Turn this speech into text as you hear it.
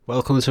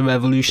Welcome to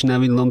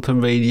Revolutionary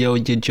Lumpen Radio.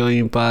 You're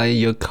joined by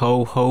your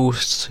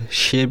co-hosts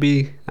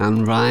Shibby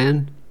and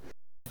Ryan.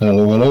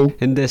 Hello, hello.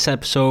 In this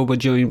episode, we're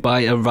joined by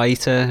a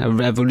writer, a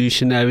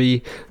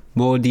revolutionary.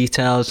 More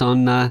details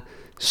on that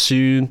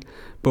soon.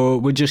 But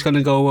we're just going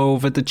to go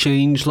over the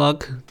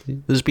changelog.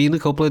 There's been a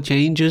couple of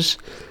changes.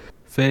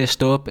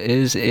 First up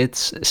is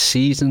it's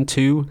season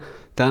 2.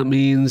 That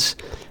means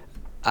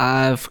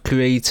I've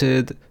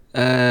created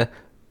a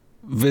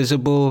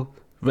visible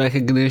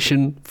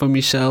recognition for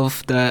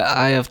myself that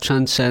I have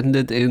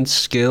transcended in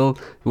skill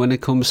when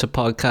it comes to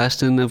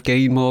podcasting. I've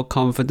gained more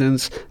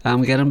confidence.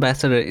 I'm getting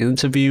better at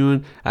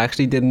interviewing. I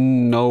actually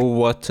didn't know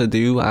what to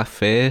do at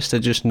first. I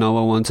just know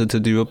I wanted to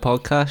do a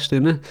podcast,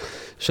 innit?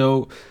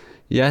 So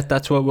yeah,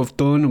 that's what we've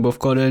done. We've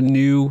got a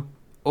new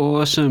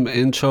awesome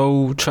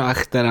intro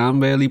track that I'm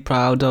really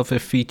proud of. It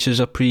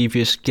features a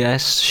previous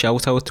guest.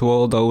 Shout out to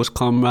all those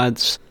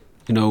comrades,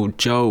 you know,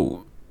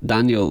 Joe,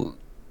 Daniel,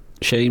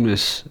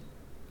 Seamus,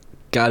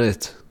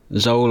 Garrett,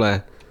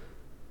 Zola.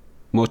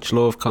 Much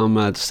love,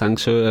 comrades.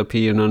 Thanks for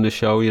appearing on the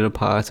show. You're a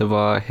part of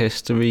our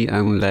history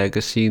and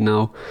legacy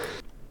now.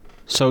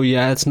 So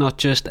yeah, it's not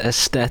just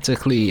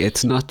aesthetically,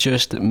 it's not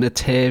just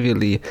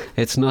materially,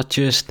 it's not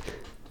just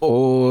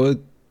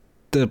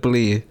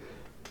audibly.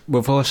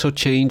 We've also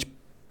changed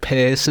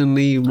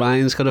personally.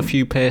 Ryan's got a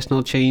few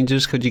personal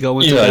changes. Could you go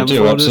into them? Yeah, I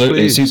do,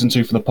 absolutely. Season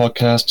 2 for the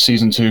podcast,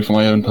 Season 2 for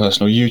my own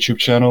personal YouTube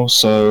channel.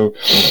 So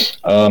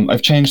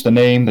I've changed the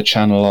name, the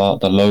channel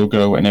art, the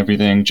logo and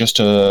everything just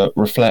to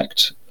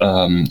reflect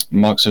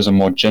Marxism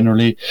more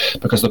generally,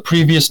 because the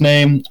previous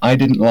name, I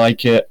didn't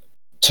like it.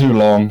 Too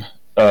long,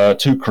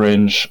 too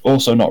cringe,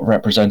 also not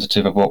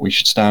representative of what we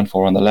should stand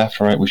for on the left,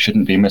 right? We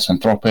shouldn't be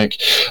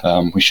misanthropic.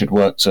 We should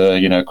work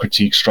to,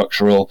 critique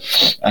structural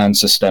and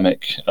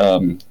systemic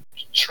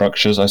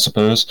structures, I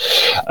suppose,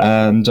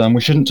 and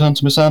we shouldn't turn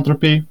to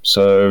misanthropy,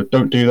 so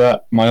don't do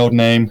that. My old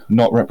name,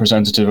 not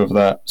representative of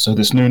that, so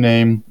this new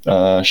name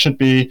should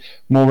be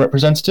more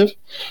representative.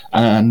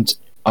 And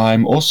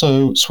I'm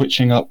also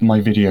switching up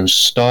my video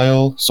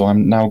style, so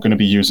I'm now going to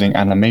be using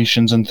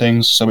animations and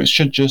things, so it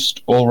should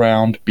just all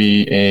round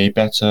be a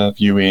better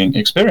viewing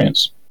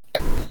experience.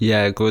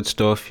 Yeah, good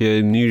stuff.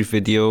 Your new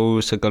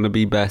videos are going to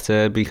be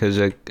better because,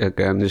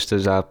 again, just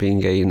as I've been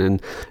gaining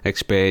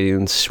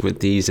experience with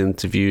these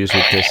interviews,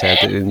 with this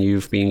editing,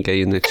 you've been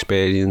gaining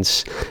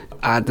experience.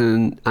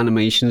 Adding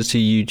animations to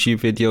YouTube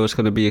videos is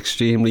going to be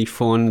extremely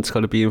fun. It's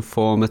going to be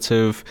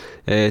informative.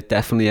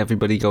 Definitely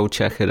everybody go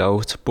check it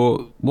out. But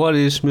what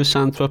is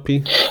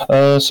misanthropy?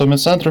 So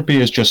misanthropy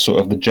is just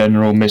sort of the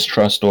general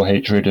mistrust or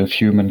hatred of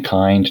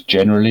humankind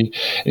generally.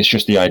 It's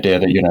just the idea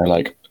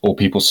that, all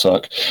people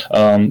suck.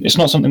 It's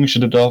not something we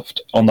should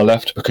adopt on the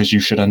left, because you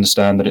should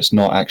understand that it's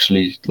not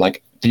actually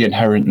the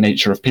inherent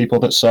nature of people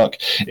that suck.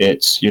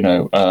 It's,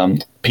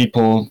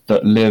 people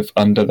that live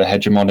under the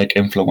hegemonic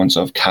influence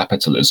of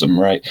capitalism,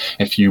 right?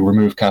 If you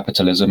remove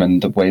capitalism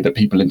and the way that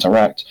people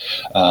interact,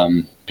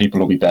 people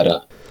will be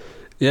better.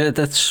 Yeah,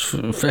 that's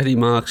very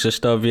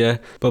Marxist of you.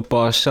 But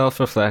by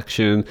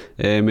self-reflection,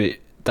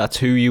 that's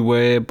who you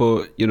were.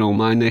 But,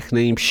 my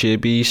nickname's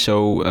Shibby,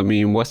 so,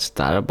 what's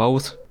that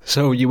about?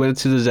 So you went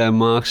to the Zen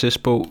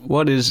Marxist, but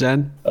what is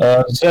Zen?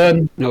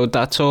 Zen. No,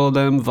 that's all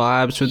them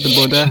vibes with the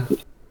Buddha.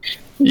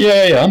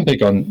 Yeah, I'm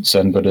big on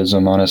Zen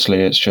Buddhism,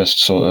 honestly. It's just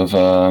sort of,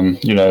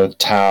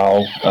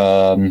 Tao,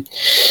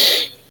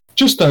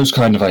 just those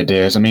kind of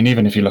ideas.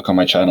 Even if you look on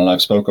my channel,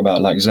 I've spoke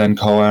about Zen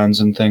koans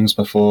and things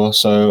before,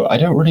 so I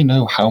don't really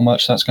know how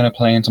much that's going to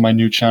play into my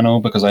new channel,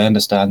 because I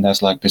understand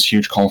there's this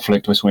huge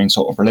conflict between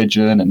sort of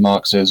religion and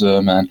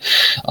Marxism, and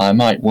I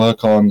might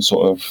work on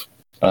sort of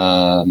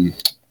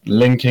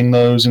linking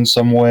those in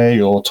some way,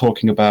 or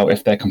talking about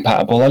if they're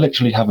compatible. I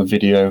literally have a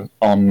video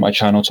on my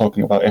channel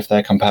talking about if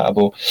they're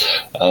compatible.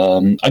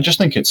 I just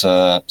think it's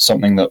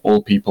something that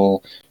all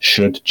people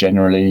should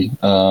generally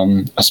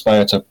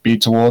aspire to be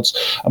towards.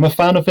 I'm a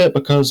fan of it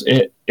because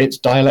it's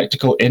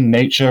dialectical in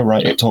nature,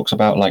 right? It talks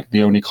about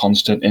the only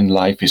constant in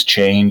life is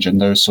change and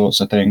those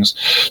sorts of things.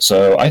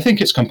 So I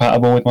think it's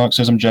compatible with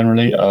Marxism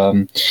generally,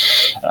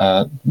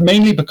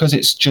 mainly because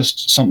it's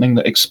just something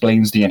that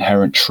explains the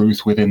inherent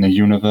truth within the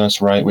universe,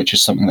 right? Which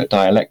is something that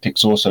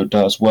dialectics also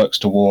works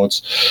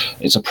towards.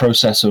 It's a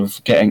process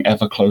of getting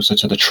ever closer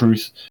to the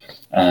truth.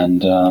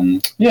 And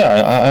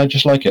I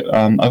just like it.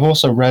 I've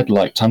also read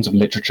tons of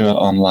literature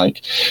on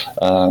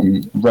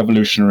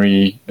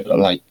revolutionary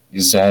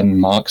Zen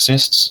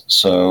Marxists.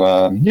 So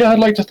I'd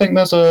like to think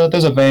there's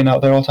a vein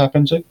out there I'll tap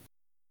into.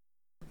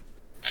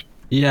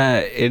 Yeah,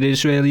 it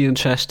is really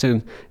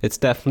interesting. It's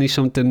definitely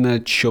something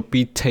that should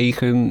be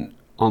taken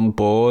on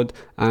board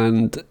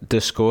and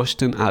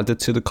discussed and added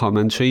to the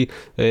commentary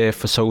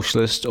for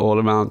socialists all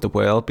around the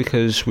world,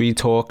 because we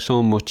talk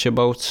so much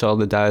about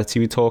solidarity,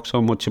 we talk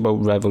so much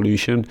about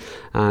revolution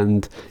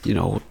and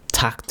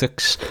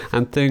tactics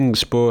and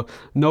things, but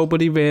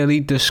nobody really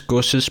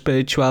discusses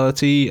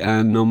spirituality.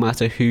 And no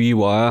matter who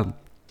you are,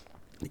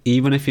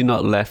 even if you're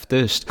not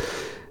leftist,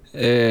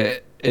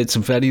 it's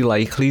very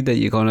likely that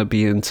you're going to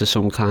be into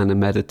some kind of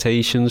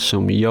meditation,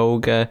 some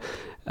yoga,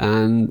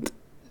 and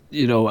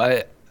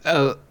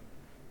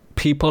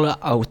people are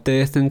out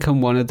there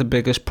thinking one of the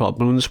biggest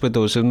problems with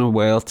us in the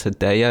world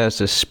today as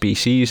a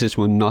species is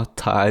we're not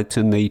tied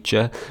to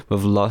nature.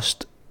 We've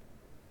lost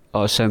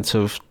our sense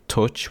of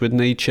touch with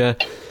nature.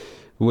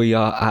 We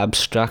are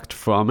abstract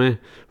from it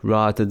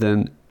rather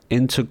than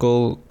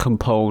integral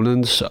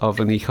components of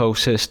an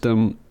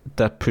ecosystem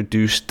that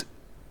produced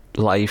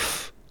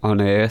life on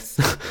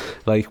Earth.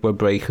 Like, we're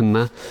breaking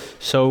that.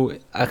 So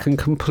I can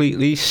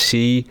completely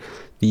see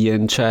the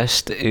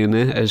interest in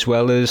it, as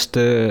well as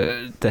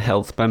the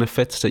health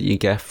benefits that you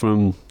get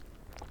from,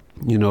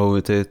 you know,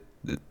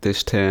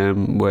 this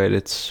term where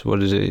it's,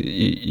 what is it,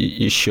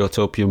 you shut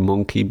up your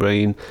monkey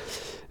brain,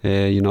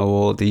 you know,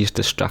 all these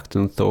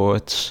distracting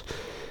thoughts.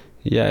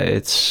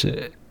 I'm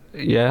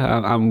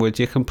with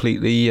you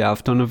completely.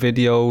 I've done a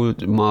video,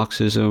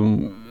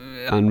 Marxism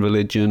and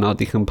religion, are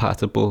they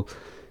compatible?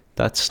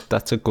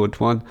 That's a good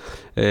one.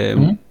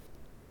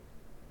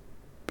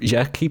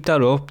 Yeah, keep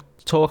that up.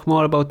 Talk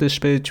more about this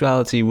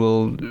spirituality.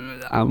 Well,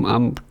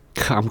 I'm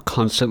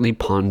constantly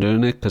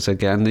pondering it, because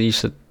again,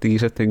 these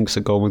are things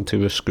that go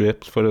into a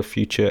script for a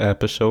future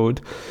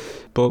episode.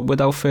 But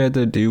without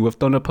further ado, we've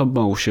done a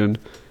promotion.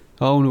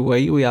 Oh no,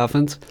 wait, we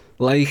haven't.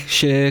 Like,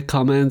 share,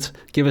 comment,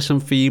 give us some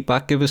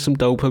feedback, give us some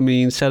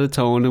dopamine,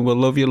 serotonin. We'll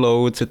love you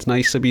loads. It's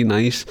nice to be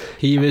nice.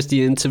 Here is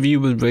the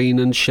interview with Rain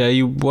and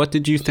Shay. What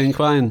did you think,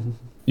 Ryan?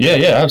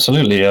 Yeah,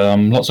 absolutely.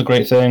 Lots of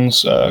great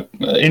things.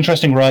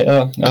 Interesting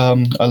writer.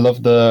 I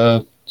love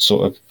the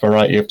sort of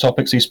variety of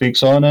topics he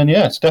speaks on, and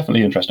yeah, it's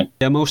definitely interesting.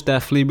 Yeah, most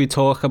definitely. We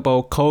talk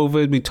about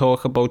COVID, we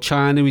talk about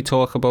China, we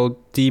talk about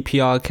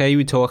DPRK,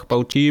 we talk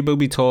about Cuba,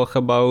 we talk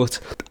about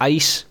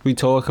ICE, we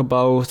talk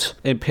about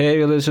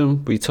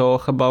imperialism, we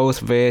talk about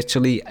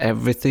virtually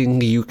everything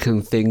you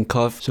can think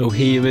of. So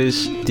here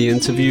is the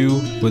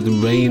interview with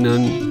Rain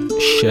and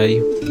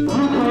Shay.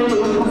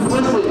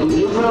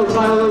 Israel's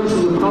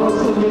violation of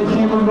Palestinian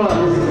human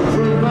rights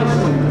through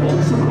investment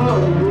and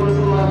support in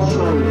global land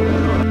trade.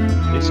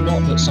 It's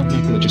not that some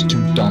people are just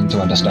too dumb to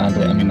understand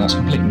it. I mean, that's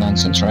complete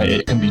nonsense, right?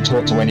 It can be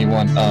taught to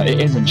anyone. It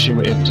is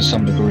intuitive to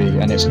some degree,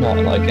 and it's not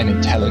like an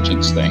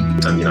intelligence thing.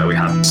 And, you know, we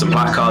had some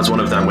placards,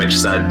 one of them which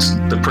said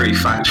the pretty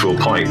factual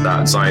point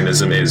that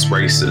Zionism is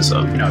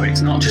racism. You know,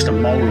 it's not just a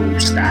moral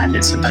stand,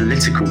 it's a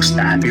political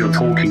stand. What you're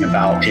talking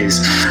about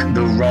is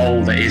the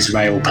role that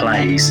Israel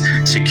plays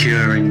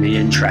securing the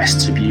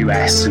interests of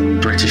US and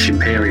British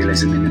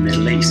imperialism in the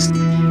Middle East.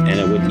 And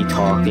I would be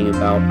talking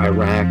about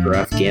Iraq or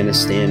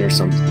Afghanistan or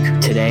something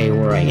today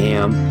where I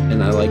am,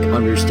 and I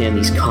understand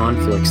these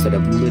conflicts that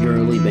have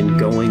literally been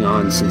going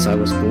on since I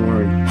was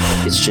born.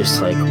 It's just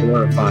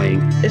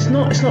horrifying. It's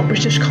not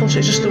British culture,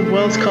 it's just the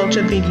world's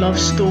culture. They love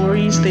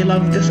stories, they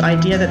love this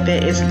idea that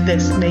there is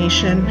this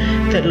nation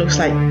that looks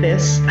like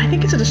this. I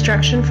think it's a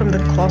distraction from the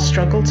class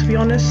struggle, to be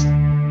honest.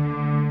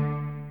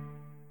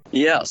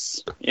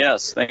 Yes.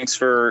 Thanks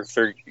for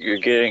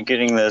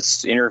getting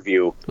this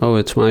interview. Oh,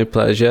 it's my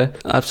pleasure.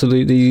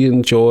 Absolutely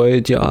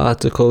enjoyed your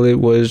article. It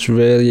was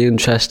really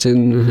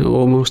interesting,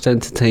 almost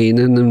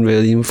entertaining, and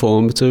really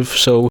informative.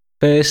 So,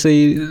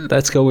 firstly,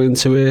 let's go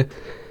into it.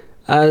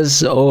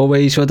 As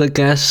always with the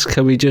guests,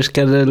 can we just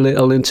get a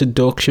little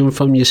introduction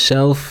from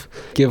yourself,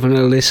 giving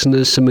our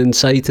listeners some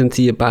insight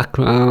into your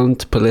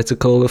background,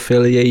 political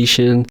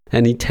affiliation,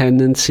 any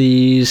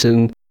tendencies,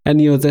 and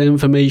any other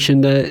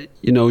information that,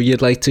 you know,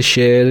 you'd like to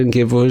share and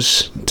give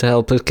us to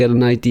help us get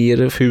an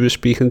idea of who we're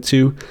speaking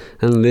to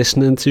and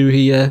listening to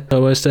here,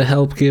 so as to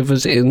help give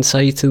us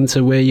insight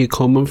into where you're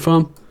coming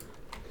from?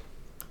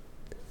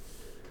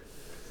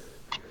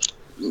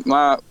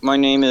 My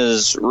name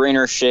is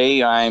Rainer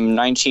Shay. I'm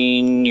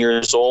 19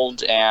 years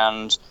old,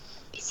 and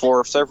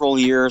for several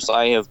years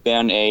I have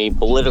been a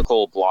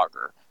political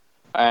blogger.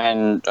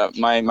 And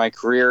my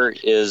career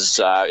is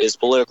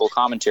political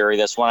commentary.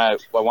 That's what I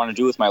want to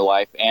do with my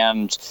life.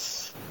 And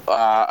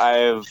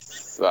I've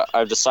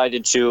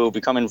decided to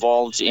become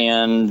involved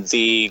in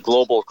the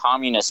global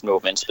communist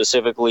movement,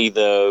 specifically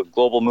the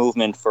global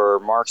movement for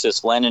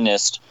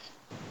Marxist-Leninist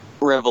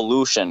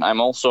revolution.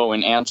 I'm also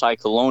an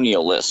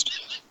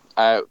anti-colonialist.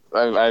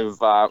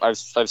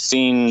 I've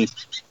seen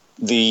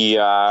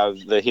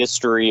the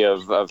history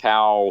of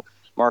how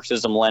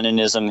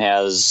Marxism-Leninism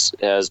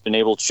has been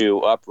able to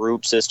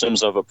uproot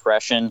systems of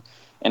oppression,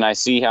 and I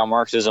see how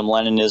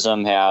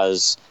Marxism-Leninism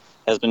has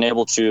been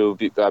able to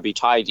be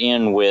tied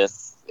in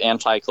with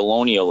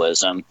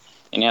anti-colonialism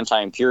and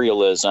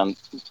anti-imperialism.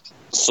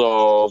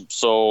 So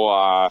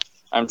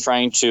I'm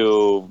trying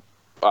to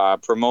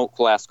promote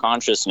class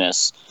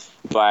consciousness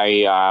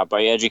by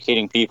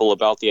educating people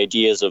about the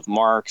ideas of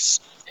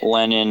Marx,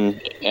 Lenin,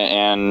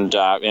 and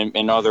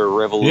other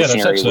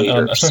revolutionary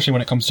leaders. Especially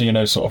when it comes to, you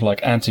know, sort of like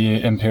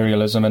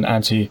anti-imperialism and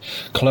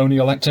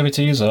anti-colonial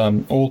activities.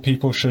 All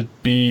people should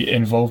be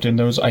involved in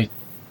those, I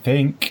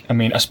think. I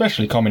mean,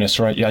 especially communists,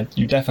 right? Yeah,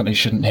 you definitely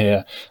shouldn't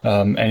hear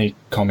any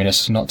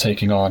communists not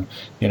taking on,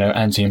 you know,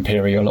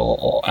 anti-imperial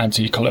or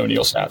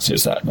anti-colonial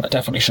stances. That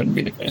definitely shouldn't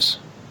be the case.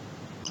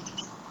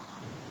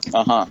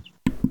 Awesome.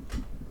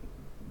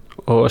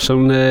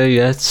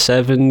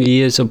 7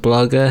 years a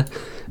blogger.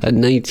 At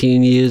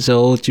 19 years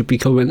old, you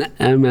become an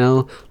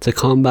ML to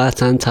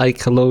combat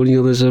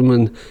anti-colonialism,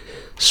 and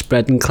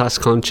spreading class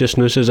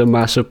consciousness is a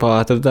massive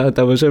part of that.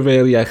 That was a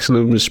really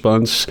excellent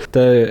response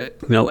that,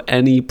 you know,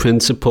 any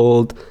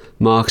principled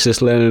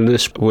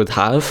Marxist-Leninist would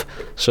have.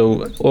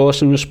 So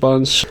awesome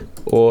response,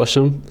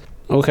 awesome.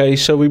 Okay,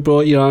 so we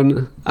brought you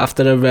on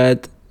after I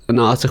read an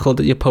article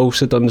that you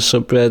posted on the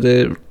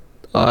subreddit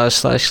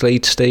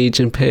r/late stage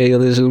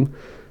imperialism.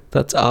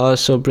 That's our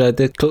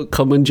subreddit.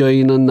 Come and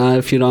join on that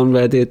if you're on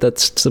Reddit.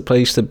 That's the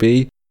place to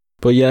be.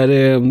 But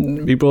yeah,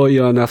 we brought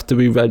you on after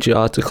we read your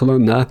article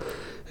on that.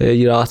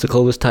 Your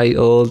article was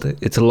titled,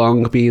 "It's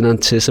long been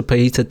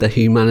anticipated that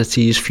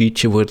humanity's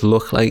future would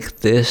look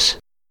like this."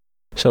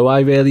 So I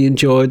really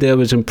enjoyed it. I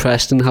was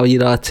impressed in how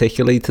you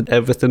articulated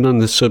everything on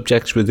the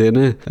subjects within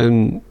it.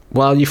 And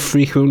while you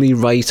frequently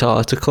write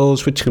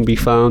articles, which can be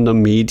found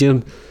on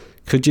Medium,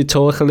 could you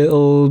talk a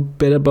little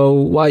bit about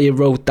why you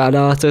wrote that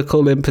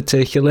article in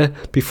particular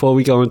before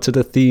we go into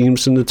the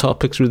themes and the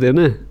topics within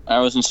it? I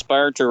was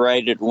inspired to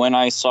write it when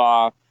I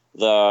saw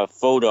the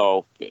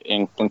photo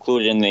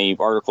included in the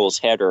article's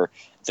header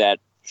that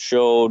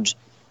showed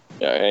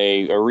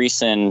a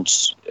recent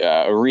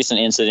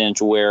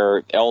incident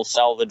where El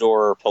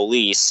Salvador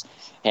police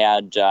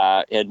had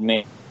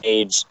made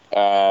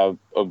a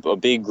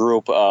big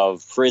group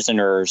of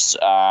prisoners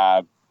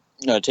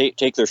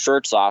take their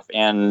shirts off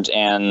and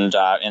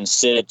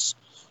sit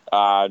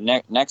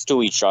next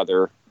to each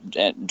other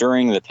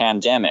during the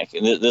pandemic.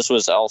 This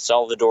was El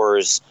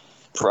Salvador's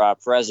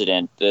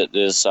president,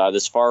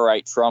 this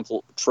far-right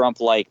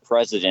Trump-like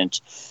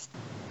president,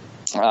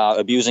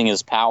 abusing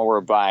his power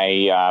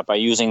by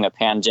using the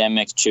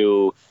pandemic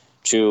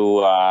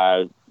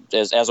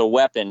as a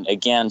weapon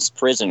against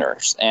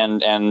prisoners,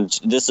 and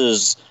this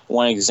is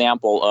one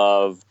example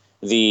of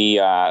the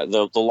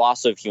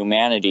loss of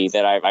humanity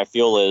that I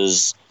feel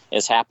is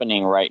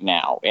happening right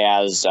now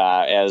as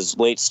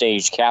late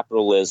stage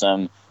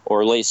capitalism,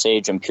 or late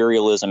stage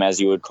imperialism, as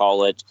you would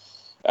call it,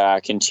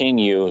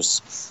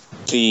 continues.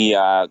 The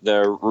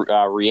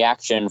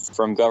reaction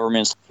from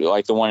governments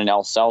like the one in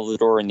El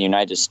Salvador, in the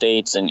United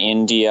States, in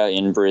India,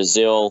 in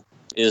Brazil,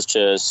 is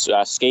to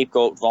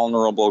scapegoat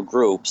vulnerable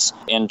groups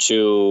and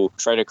to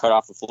try to cut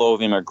off the flow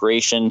of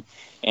immigration.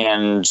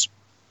 And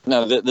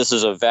this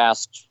is a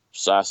vast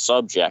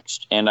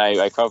subject, and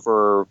I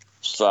cover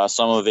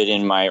some of it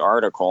in my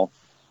article.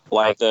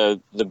 Like the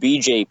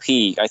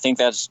BJP, I think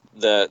that's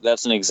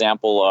an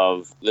example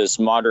of this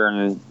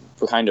modern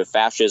kind of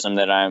fascism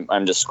that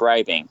I'm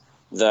describing.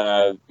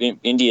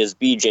 India's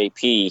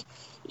BJP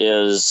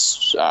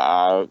is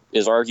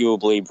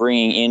arguably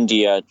bringing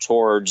India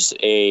towards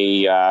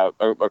a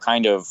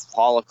kind of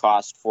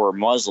Holocaust for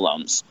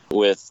Muslims,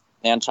 with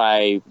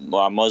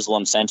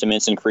anti-Muslim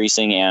sentiments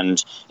increasing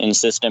and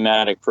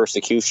systematic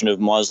persecution of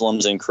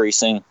Muslims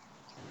increasing.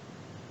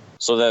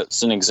 So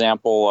that's an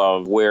example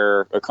of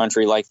where a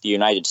country like the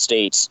United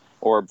States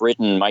or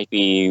Britain might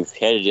be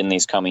headed in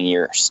these coming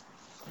years.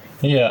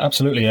 Yeah,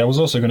 absolutely. I was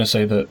also going to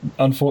say that,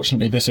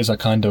 unfortunately, this is a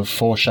kind of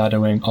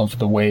foreshadowing of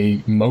the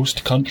way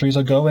most countries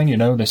are going. You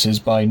know, this is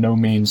by no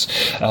means,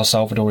 El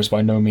Salvador is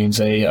by no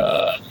means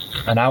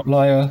an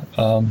outlier.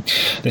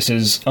 This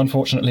is,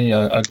 unfortunately,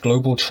 a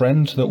global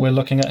trend that we're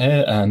looking at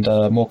here, and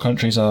more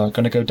countries are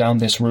going to go down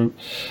this route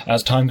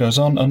as time goes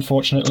on,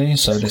 unfortunately.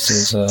 So this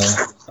is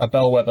a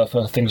bellwether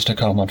for things to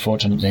come,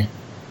 unfortunately.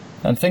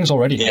 And things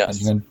already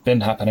happening and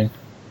been happening.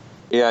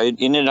 Yeah,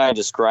 in it I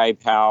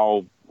describe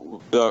how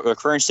the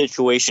current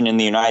situation in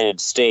the United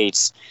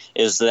States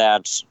is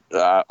that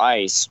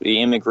ICE,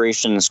 the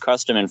Immigration's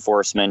Custom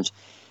Enforcement,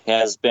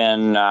 has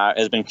been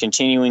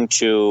continuing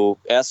to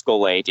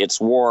escalate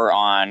its war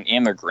on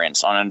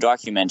immigrants, on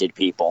undocumented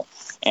people,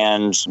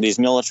 and these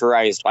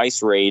militarized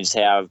ICE raids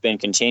have been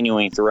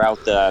continuing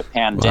throughout the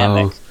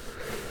pandemic.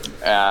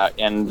 Wow.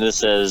 And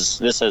this has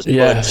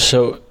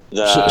put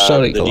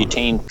the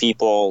detained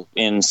people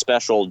in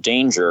special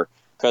danger,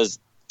 because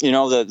you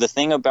know, the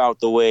thing about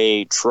the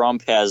way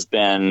Trump has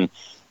been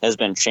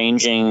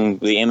changing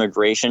the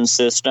immigration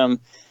system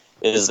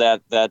is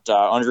that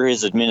under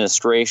his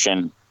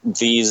administration,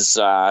 these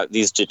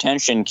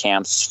detention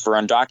camps for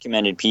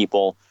undocumented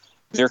people,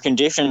 their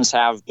conditions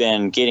have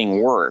been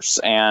getting worse,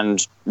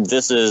 and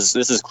this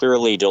is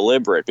clearly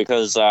deliberate,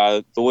 because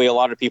the way a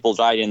lot of people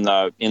died in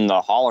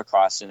the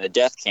Holocaust, in the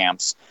death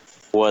camps,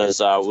 was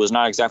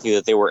not exactly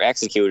that they were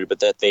executed,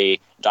 but that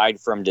they died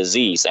from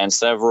disease, and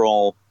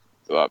several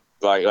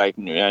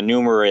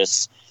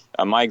numerous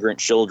migrant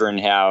children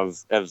have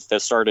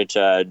started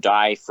to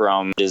die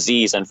from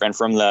disease and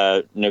from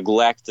the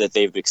neglect that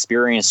they've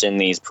experienced in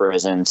these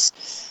prisons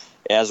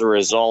as a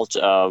result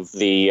of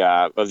the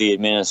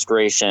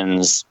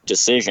administration's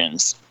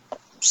decisions.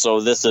 So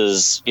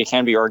it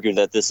can be argued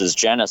that this is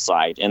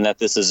genocide, and that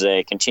this is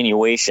a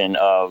continuation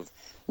of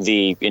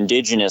the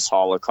indigenous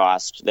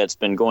Holocaust that's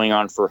been going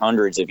on for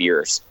hundreds of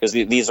years, because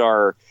these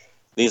are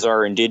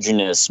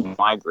indigenous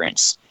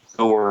migrants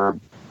who were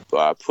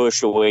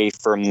pushed away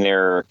from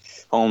their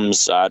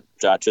homes to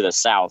the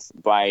south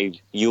by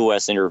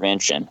U.S.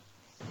 intervention.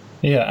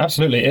 Yeah,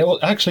 absolutely. It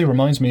actually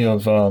reminds me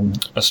of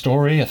a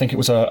story, I think it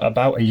was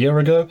about a year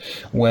ago,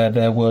 where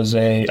there was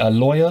a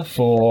lawyer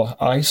for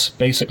ICE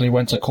basically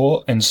went to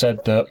court and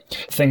said that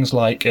things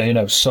like,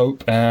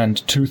 soap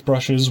and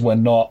toothbrushes were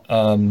not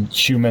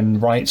human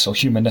rights or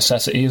human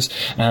necessities,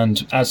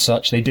 and as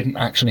such, they didn't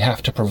actually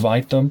have to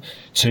provide them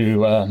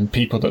to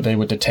people that they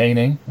were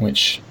detaining,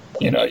 which,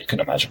 you can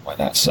imagine why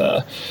that's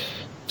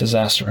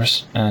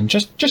disastrous and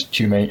just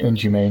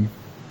inhumane.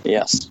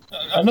 Yes.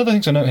 Another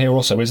thing to note here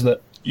also is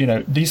that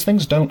these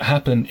things don't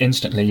happen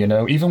instantly,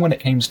 even when it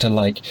came to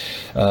like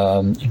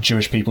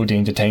Jewish people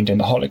being detained in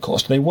the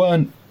Holocaust, they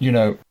weren't,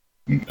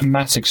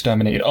 mass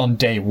exterminated on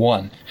day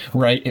one,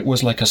 right? It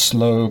was like a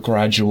slow,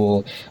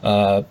 gradual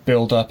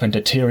build up and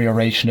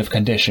deterioration of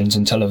conditions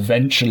until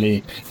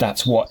eventually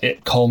that's what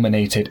it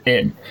culminated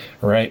in,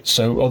 right?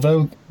 So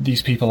although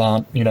these people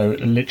aren't,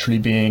 literally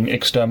being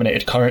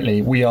exterminated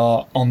currently, we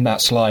are on that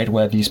slide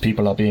where these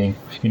people are being,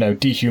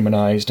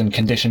 dehumanized and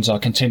conditions are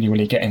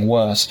continually getting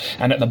worse.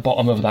 And at the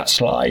bottom of that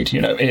slide,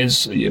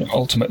 is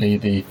ultimately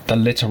the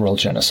literal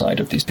genocide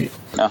of these people.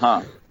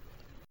 Uh-huh.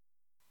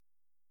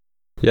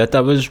 Yeah,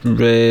 that was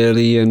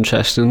really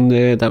interesting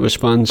there, that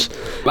response.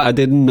 I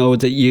didn't know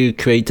that you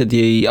created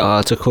the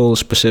article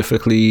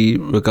specifically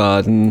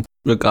regarding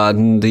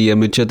the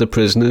image of the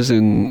prisoners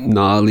in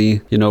gnarly,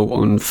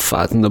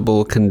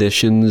 unfathomable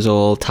conditions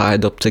all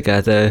tied up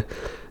together.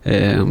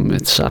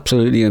 It's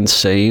absolutely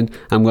insane.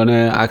 I'm going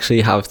to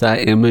actually have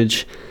that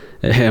image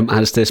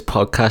as this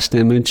podcast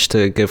image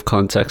to give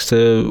context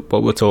to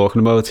what we're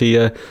talking about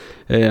here.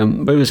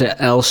 Where was it?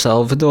 El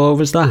Salvador,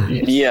 was that?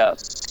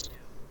 Yes.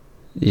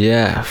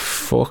 Yeah,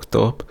 fucked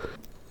up.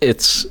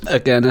 It's,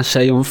 again, I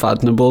say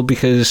unfathomable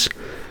because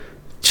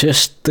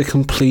just the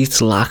complete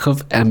lack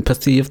of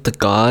empathy of the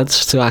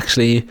guards to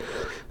actually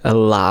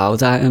allow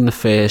that in the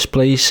first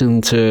place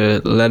and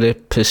to let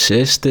it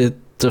persist,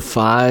 it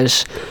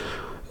defies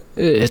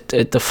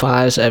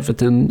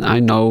everything I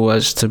know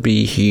as to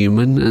be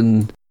human.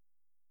 And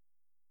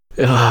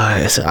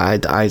I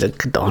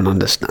don't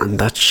understand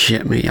that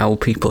shit, mate. How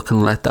people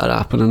can let that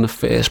happen in the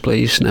first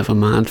place, never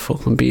mind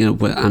fucking being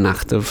an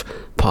active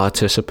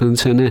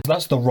participant in it.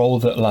 That's the role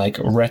that like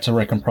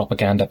rhetoric and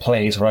propaganda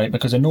plays, right?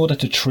 Because in order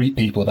to treat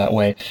people that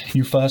way,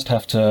 you first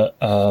have to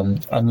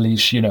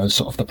unleash,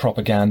 sort of the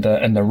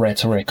propaganda and the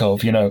rhetoric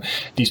of,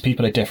 these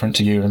people are different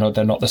to you,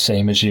 they're not the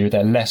same as you,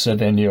 they're lesser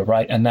than you,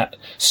 right? And that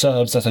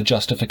serves as a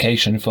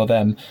justification for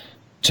them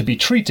to be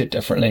treated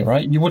differently,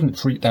 right? You wouldn't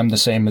treat them the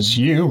same as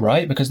you,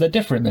 right? Because they're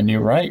different than you,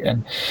 right?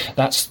 And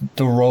that's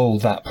the role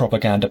that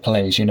propaganda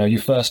plays. You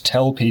first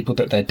tell people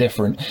that they're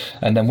different,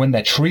 and then when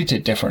they're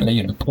treated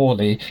differently,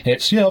 poorly,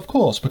 it's, yeah, of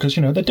course, because,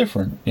 they're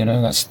different.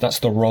 That's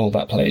the role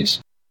that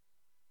plays.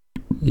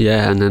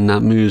 Yeah, and then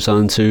that moves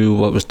on to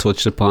what was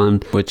touched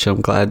upon, which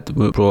I'm glad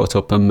we brought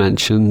up and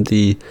mentioned,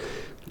 the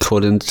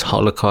current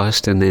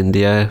Holocaust in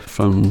India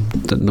from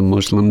the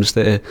Muslims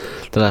there.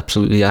 That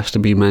absolutely has to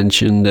be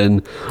mentioned.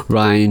 And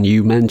Ryan,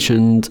 you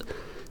mentioned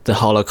the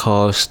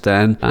Holocaust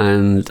then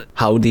and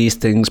how these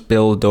things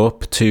build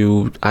up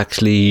to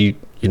actually,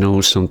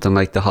 something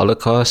like the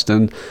Holocaust.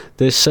 And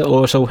this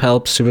also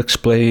helps to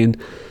explain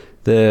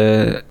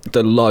the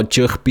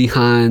logic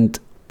behind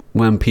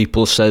when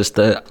people says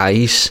that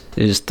ICE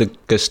is the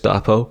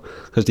Gestapo,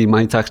 because they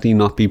might actually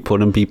not be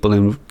putting people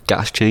in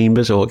gas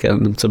chambers or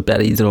getting them to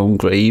bury their own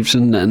graves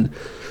and then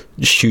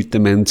shoot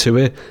them into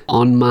it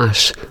en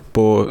masse,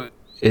 but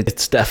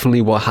it's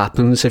definitely what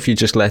happens if you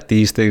just let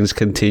these things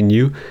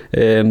continue.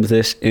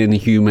 This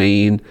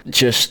inhumane,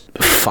 just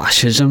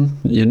fascism,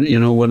 you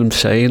know what I'm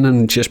saying,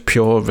 and just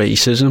pure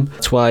racism.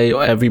 That's why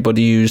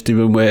everybody who's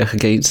doing work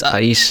against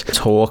ICE,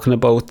 talking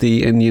about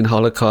the Indian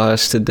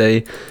Holocaust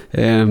today,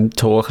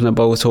 talking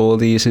about all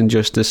these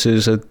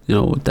injustices,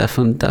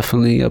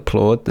 definitely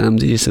applaud them.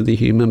 These are the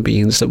human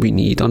beings that we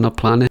need on the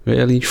planet.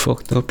 Really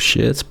fucked up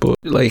shit. But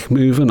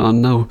moving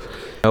on now,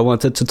 I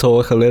wanted to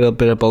talk a little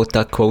bit about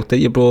that quote that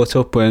you brought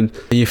up when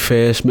you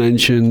first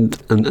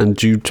mentioned and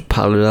drew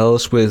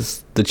parallels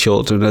with the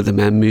Children of the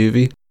Men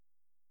movie.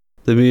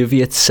 The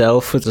movie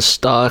itself was a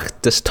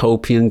stark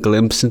dystopian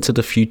glimpse into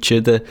the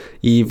future that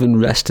even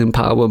rest in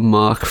power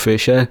Mark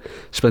Fisher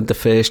spent the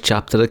first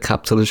chapter of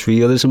capitalist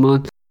realism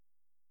on.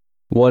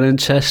 What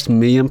interests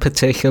me in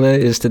particular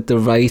is that the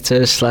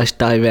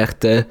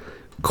writer/director,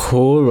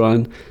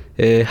 Cuarón,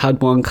 had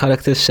one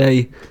character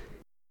say,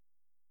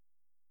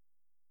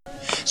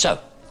 "So,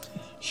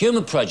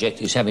 Human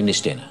Project is having this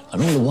dinner,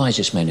 and all the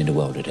wisest men in the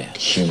world are there."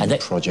 Human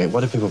Project?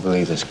 Why do people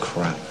believe this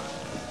crap?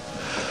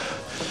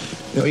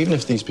 Even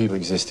if these people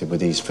existed with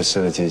these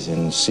facilities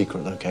in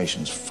secret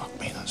locations, fuck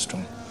me, that's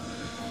strong.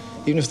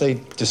 Even if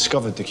they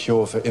discovered the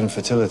cure for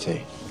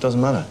infertility,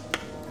 doesn't matter.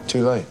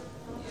 Too late.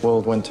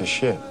 World went to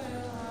shit.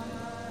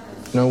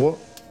 You know what?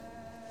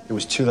 It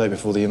was too late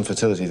before the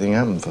infertility thing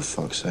happened, for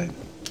fuck's sake.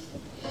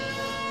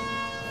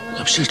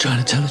 I'm still trying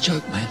to tell a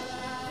joke, man.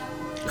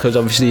 Because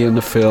obviously in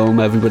the film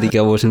everybody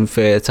goes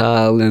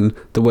infertile and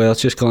the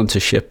world's just gone to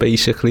shit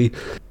basically.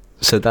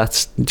 So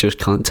that's just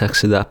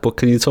context of that. But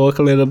can you talk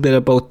a little bit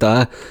about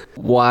that?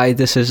 Why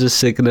this is a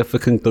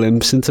significant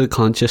glimpse into the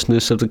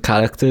consciousness of the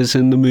characters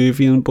in the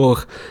movie and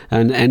book,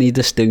 and any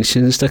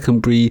distinctions that can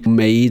be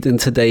made in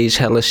today's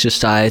hellish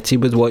society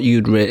with what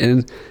you'd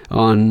written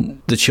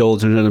on the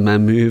Children of the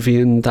Men movie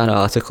in that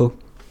article?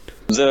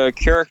 The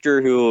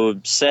character who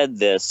said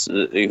this,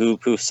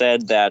 who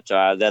said that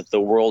that the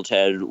world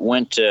had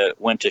went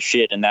to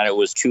shit and that it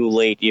was too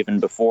late even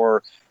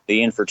before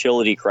the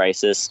infertility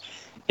crisis,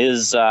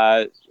 his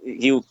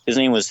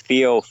name was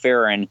Theo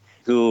Farron,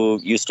 who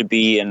used to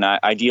be an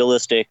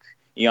idealistic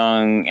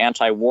young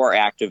anti-war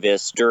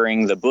activist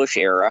during the Bush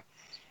era.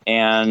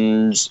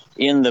 And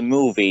in the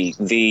movie,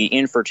 the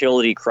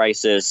infertility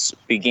crisis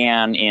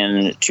began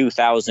in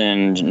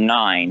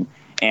 2009.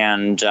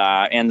 And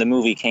the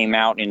movie came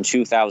out in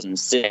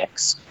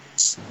 2006.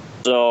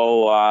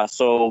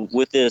 So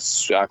with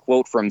this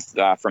quote from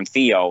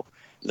Theo,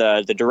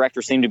 the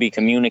director seemed to be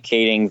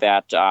communicating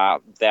that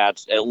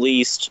at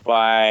least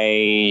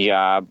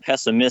by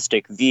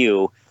pessimistic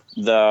view,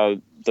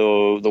 the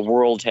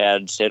world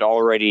had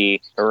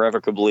already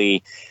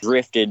irrevocably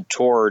drifted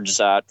towards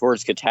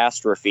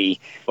catastrophe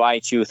by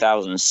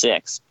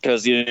 2006,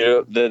 because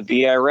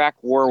the Iraq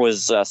War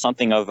was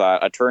something of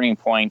a turning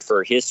point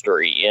for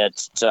history.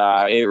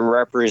 It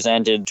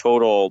represented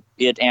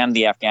it and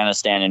the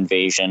Afghanistan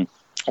invasion.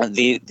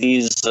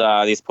 These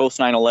post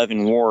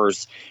 9/11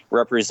 wars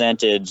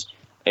represented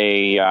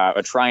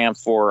a triumph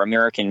for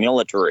American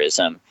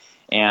militarism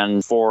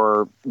and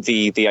for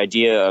the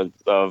idea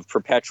of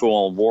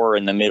perpetual war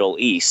in the Middle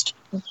East.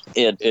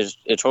 It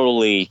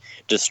totally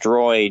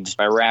destroyed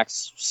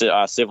Iraq's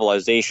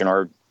civilization,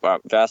 or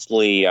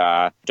vastly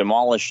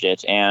demolished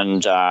it,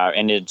 and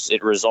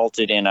it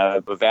resulted in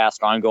a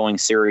vast ongoing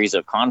series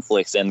of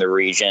conflicts in the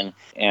region.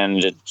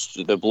 And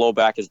the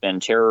blowback has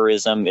been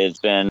terrorism. It's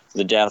been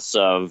the deaths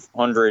of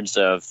hundreds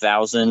of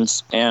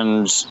thousands,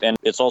 and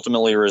it's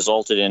ultimately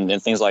resulted in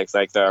things like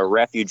the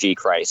refugee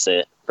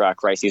crises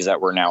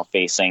that we're now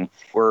facing.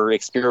 We're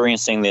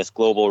experiencing this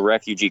global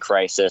refugee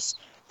crisis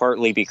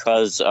partly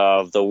because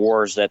of the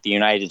wars that the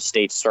United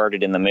States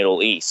started in the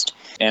Middle East.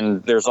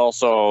 And there's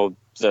also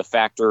the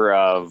factor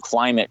of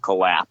climate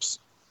collapse.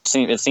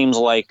 It seems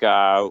like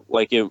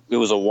it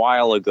was a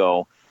while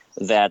ago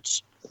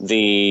that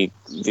the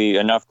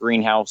enough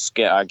greenhouse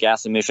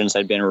gas emissions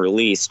had been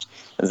released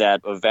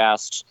that a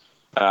vast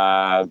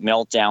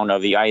meltdown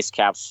of the ice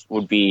caps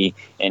would be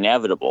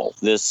inevitable.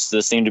 This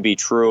seemed to be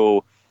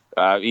true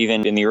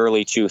even in the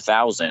early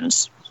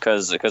 2000s,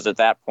 because at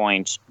that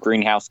point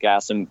greenhouse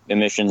gas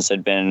emissions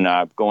had been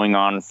going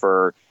on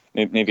for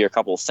maybe a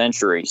couple of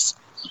centuries.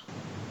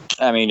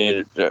 I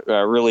mean,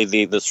 really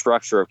the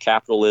structure of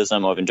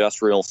capitalism, of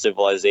industrial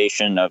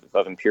civilization,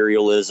 of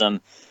imperialism,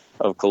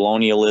 of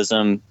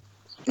colonialism,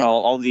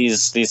 all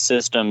these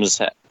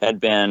systems had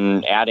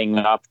been adding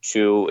up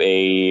to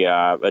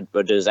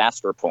a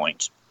disaster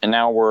point. And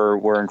now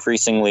we're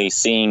increasingly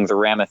seeing the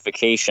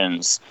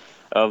ramifications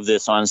of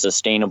this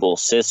unsustainable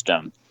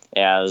system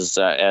as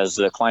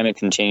the climate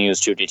continues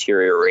to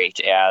deteriorate,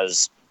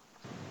 as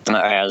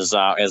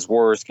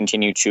wars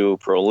continue to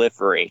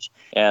proliferate,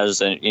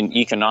 as an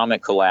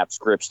economic collapse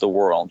grips the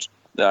world.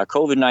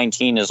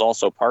 COVID-19 is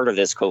also part of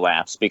this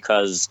collapse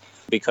because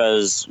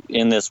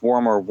in this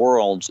warmer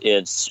world,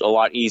 it's a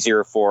lot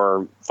easier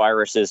for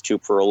viruses to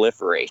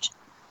proliferate.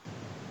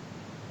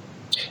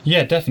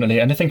 Yeah, definitely.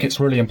 And I think it's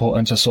really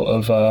important to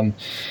sort of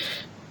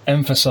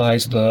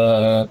emphasize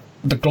the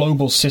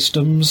global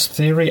systems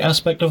theory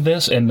aspect of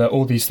this, in that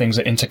all these things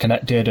are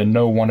interconnected and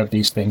no one of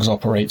these things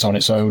operates on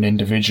its own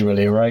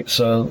individually, right?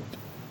 So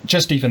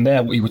just even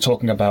there, we were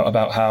talking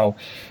about how,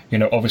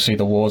 obviously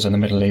the wars in the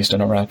Middle East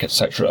and Iraq,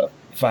 etc.,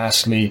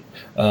 vastly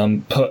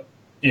put,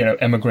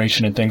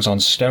 immigration and things on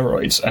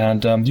steroids.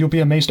 And you'll be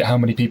amazed at how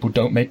many people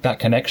don't make that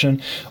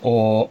connection,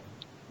 or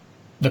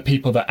the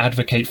people that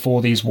advocate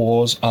for these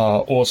wars are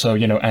also,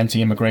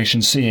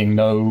 anti-immigration, seeing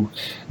no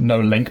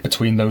link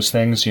between those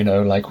things,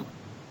 like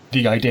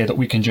the idea that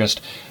we can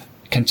just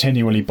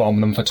continually bomb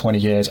them for 20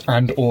 years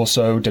and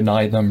also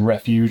deny them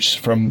refuge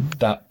from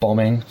that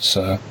bombing.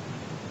 So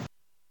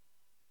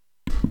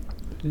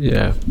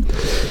yeah,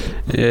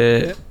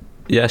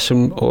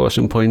 some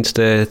awesome points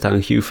there.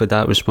 Thank you for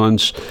that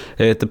response.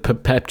 The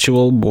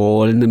perpetual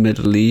war in the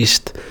Middle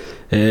East,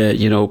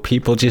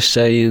 people just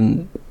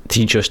saying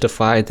to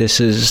justify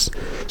this is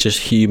just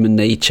human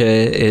nature.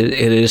 It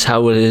is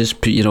how it is.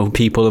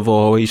 People have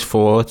always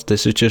fought.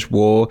 This is just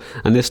war.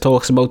 And this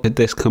talks about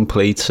this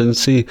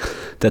complacency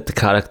that the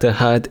character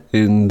had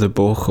in the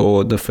book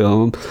or the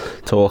film,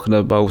 talking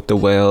about the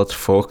world's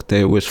fucked.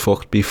 It was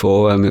fucked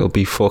before and it'll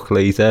be fucked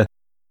later.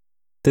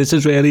 This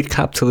is really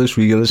capitalist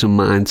realism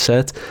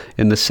mindset,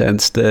 in the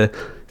sense that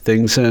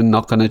things are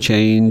not going to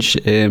change.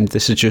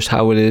 This is just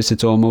how it is.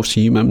 It's almost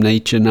human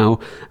nature now.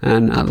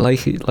 And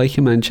like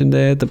you mentioned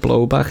there, the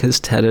blowback is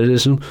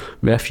terrorism,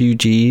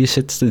 refugees.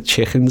 It's the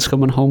chickens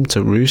coming home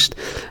to roost.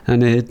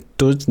 And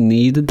does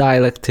need a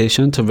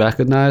dialectician to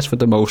recognise, for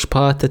the most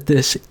part, that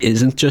this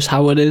isn't just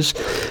how it is.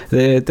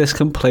 This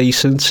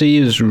complacency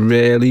is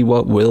really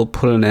what will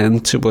put an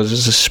end to us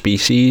as a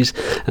species,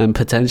 and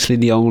potentially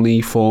the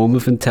only form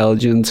of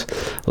intelligent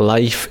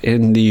life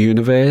in the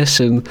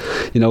universe. And,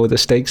 you know, the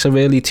stakes are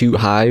really too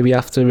high. We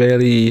have to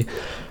really...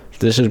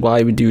 This is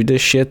why we do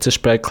this shit, to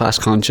spread class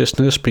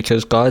consciousness,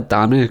 because god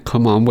damn it,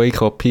 come on,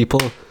 wake up, people.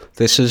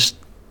 This is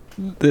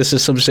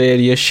some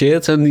serious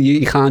shit, and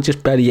you can't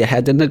just bury your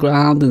head in the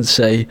ground and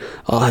say,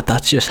 oh,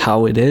 that's just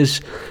how it is.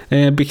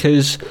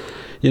 Because,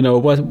 you know,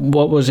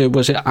 what was it?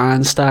 Was it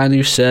Einstein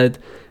who said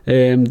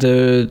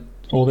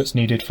all that's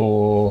needed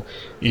for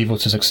evil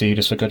to succeed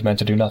is for good men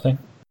to do nothing?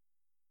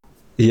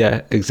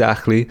 Yeah,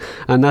 exactly.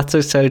 And that's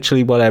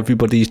essentially what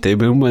everybody's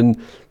doing when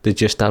they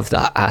just have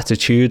that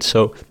attitude.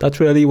 So that's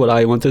really what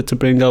I wanted to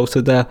bring out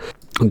of there,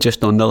 and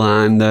just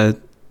underline that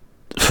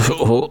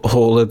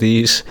all of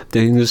these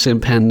things,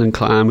 impending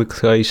climate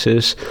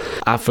crisis,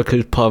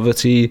 Africa's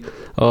poverty,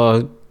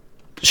 or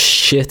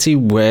shitty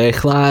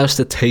work lives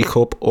that take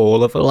up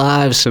all of our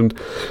lives, and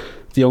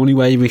the only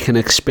way we can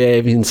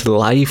experience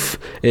life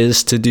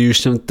is to do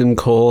something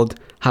called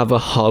have a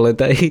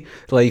holiday.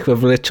 Like,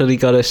 we've literally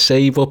got to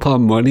save up our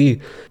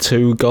money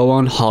to go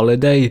on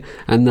holiday,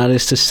 and that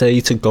is to say,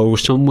 to go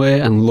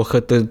somewhere and look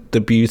at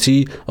the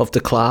beauty of the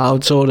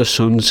clouds or the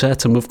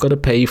sunset, and we've got to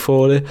pay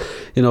for it.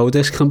 You know,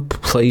 this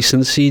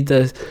complacency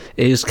that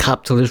is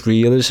capitalist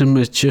realism,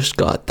 it just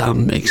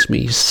goddamn makes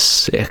me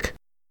sick.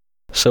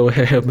 So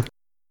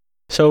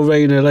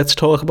Rainer, let's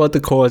talk about the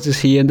causes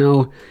here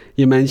now.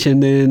 You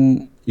mentioned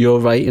in your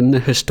writing,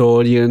 the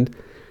historian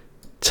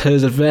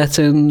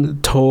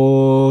Tervetin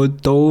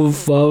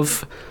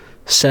Todorov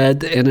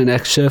said in an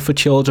excerpt for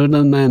Children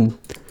and Men,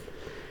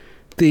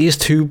 these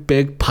two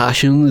big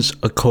passions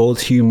are called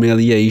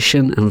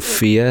humiliation and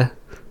fear.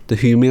 The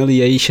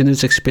humiliation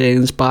is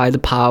experienced by the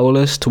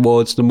powerless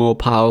towards the more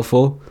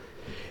powerful.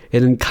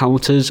 It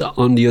encounters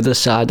on the other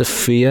side of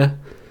fear,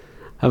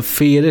 and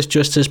fear is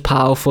just as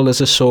powerful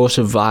as a source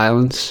of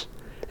violence.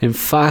 In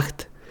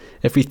fact,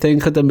 if we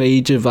think of the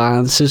major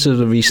violences of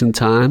the recent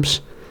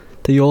times,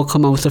 they all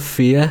come out of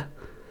fear.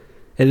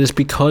 It is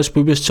because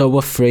we were so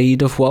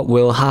afraid of what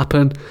will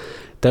happen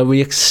that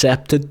we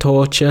accepted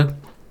torture.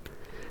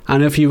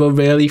 And if you are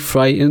really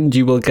frightened,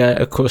 you will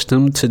get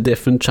accustomed to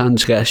different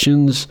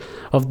transgressions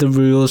of the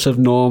rules of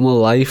normal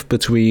life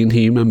between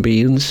human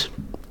beings.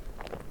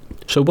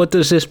 So what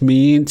does this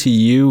mean to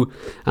you?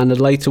 And I'd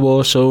like to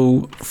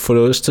also, for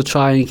us to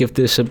try and give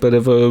this a bit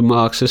of a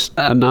Marxist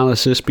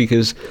analysis,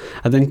 because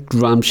I think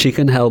Gramsci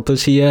can help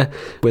us here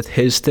with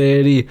his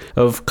theory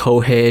of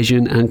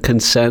cohesion and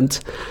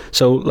consent.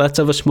 So let's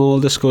have a small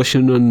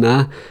discussion on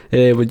that.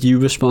 Would you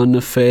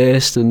respond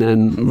first, and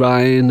then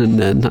Ryan, and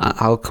then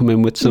I'll come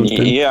in with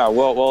something? Yeah,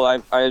 well,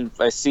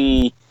 I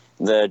see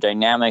the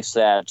dynamics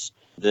that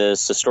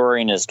this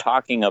historian is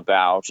talking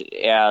about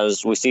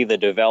as we see the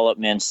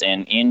developments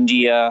in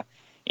India,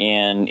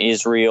 in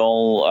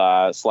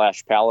Israel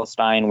 /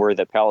 Palestine, where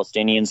the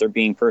Palestinians are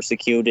being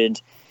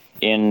persecuted,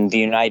 in the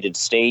United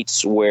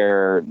States,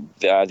 where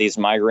these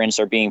migrants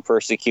are being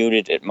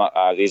persecuted,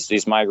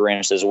 these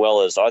migrants as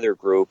well as other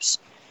groups,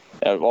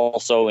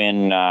 also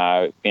in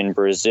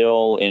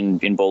Brazil,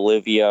 in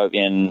Bolivia,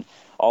 in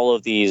all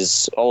of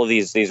these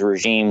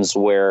regimes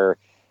where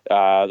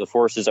the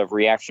forces of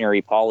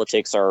reactionary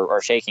politics are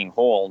taking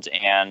hold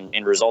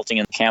and resulting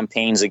in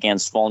campaigns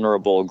against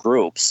vulnerable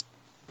groups.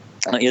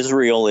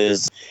 Israel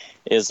is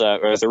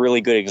a really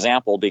good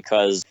example,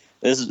 because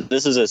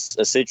this is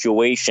a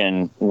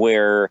situation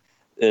where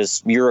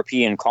this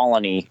European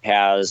colony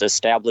has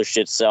established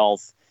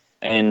itself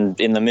in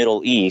the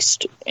Middle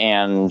East,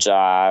 and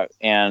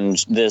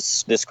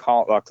this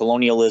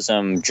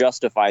colonialism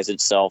justifies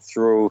itself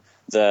through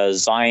the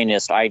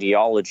Zionist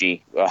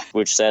ideology,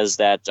 which says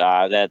that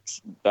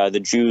the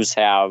Jews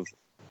have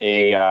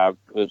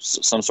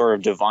some sort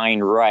of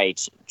divine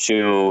right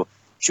to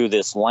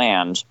this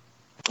land.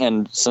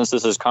 And since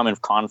this has come in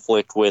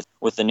conflict with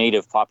the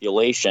native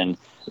population,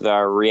 the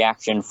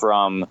reaction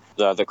from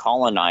the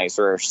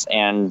colonizers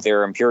and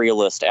their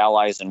imperialist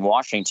allies in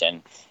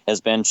Washington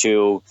has been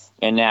to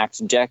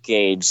enact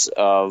decades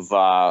of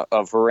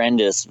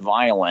horrendous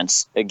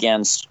violence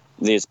against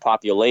these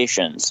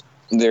populations.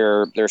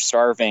 They're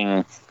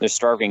starving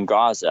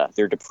Gaza.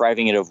 They're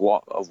depriving it of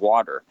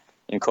water.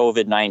 In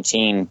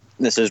COVID-19,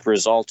 this has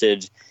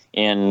resulted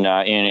in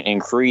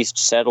increased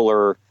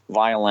settler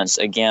violence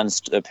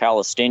against the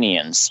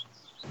Palestinians.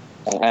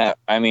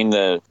 I mean,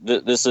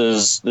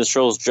 this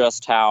shows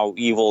just how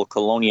evil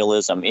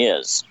colonialism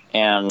is,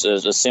 and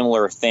a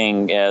similar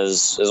thing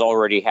has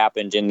already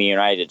happened in the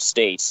United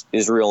States.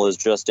 Israel is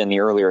just in the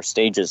earlier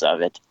stages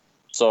of it.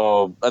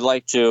 So I'd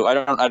like to.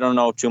 I don't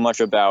know too much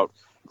about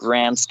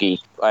Gramsci.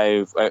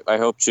 I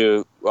hope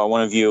to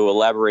one of you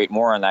elaborate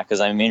more on that,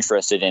 because I'm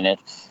interested in it.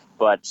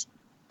 But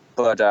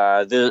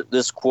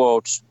this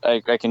quote,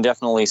 I can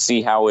definitely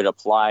see how it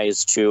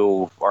applies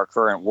to our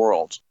current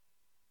world.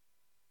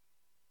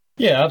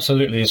 Yeah,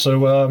 absolutely. So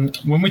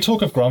when we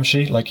talk of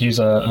Gramsci, like he's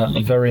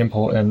a very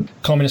important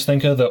communist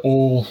thinker that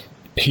all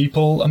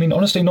people, I mean,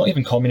 honestly, not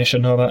even communists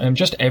should know about him,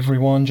 just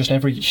everyone, just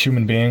every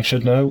human being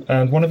should know.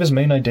 And one of his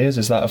main ideas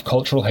is that of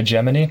cultural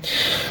hegemony.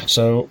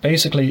 So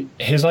basically,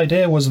 his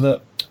idea was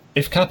that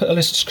if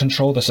capitalists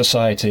control the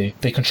society,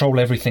 they control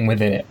everything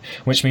within it,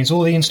 which means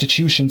all the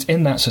institutions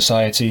in that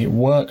society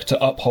work to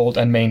uphold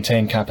and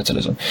maintain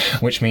capitalism,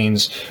 which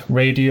means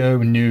radio,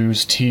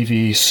 news,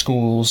 TV,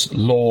 schools,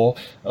 law,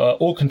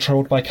 all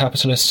controlled by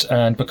capitalists,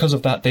 and because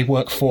of that, they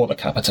work for the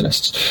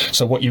capitalists.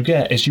 So what you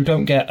get is you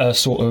don't get a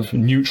sort of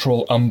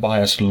neutral,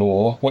 unbiased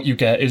law. What you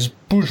get is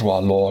bourgeois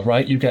law,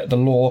 right? You get the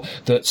law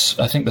that's,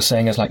 I think the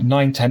saying is like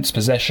 9/10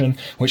 possession,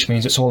 which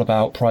means it's all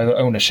about private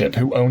ownership,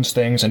 who owns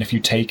things, and if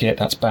you take it,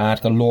 that's bad,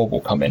 the law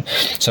will come in.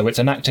 So it's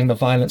enacting the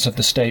violence of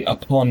the state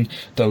upon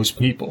those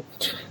people.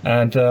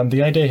 And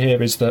the idea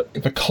here is that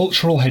the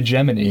cultural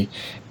hegemony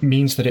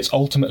means that it's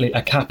ultimately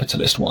a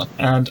capitalist one.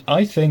 And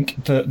I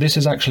think that this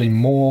is actually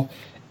more,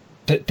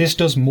 that this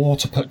does more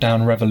to put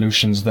down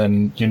revolutions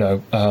than,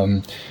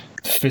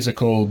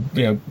 physical,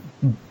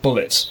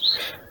 bullets.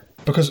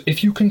 Because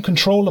if you can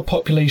control a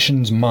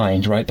population's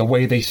mind, right, the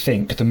way they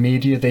think, the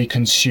media they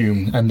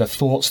consume, and the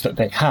thoughts that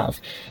they have,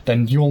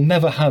 then you'll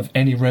never have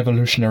any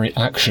revolutionary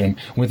action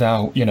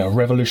without,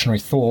 revolutionary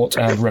thought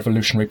and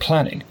revolutionary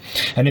planning.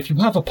 And if you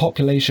have a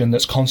population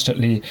that's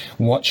constantly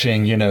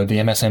watching, the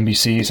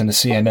MSNBCs and the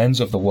CNNs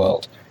of the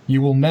world, you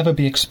will never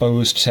be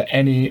exposed to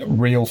any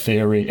real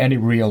theory, any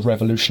real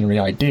revolutionary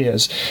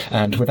ideas,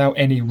 and without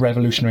any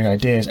revolutionary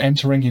ideas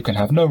entering, you can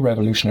have no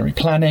revolutionary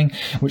planning,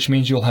 which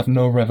means you'll have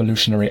no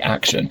revolutionary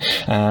action.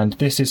 And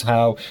this is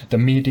how the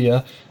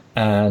media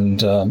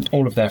and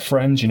all of their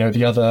friends,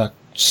 the other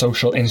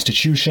social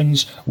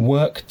institutions,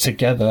 work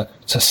together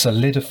to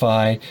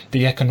solidify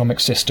the economic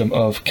system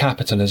of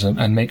capitalism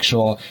and make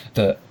sure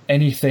that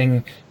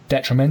anything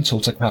detrimental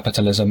to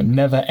capitalism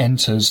never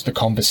enters the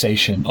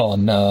conversation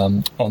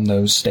on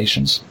those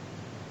stations.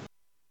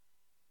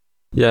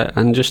 Yeah,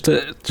 and just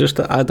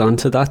to add on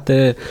to that,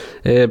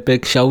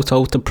 big shout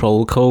out to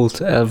Prol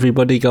Cult.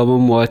 Everybody go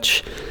and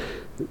watch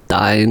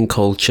Dying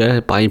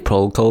Culture by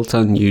Prol Cult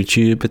on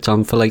YouTube. It's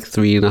on for like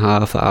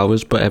 3.5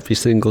 hours, but every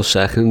single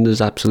second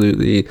is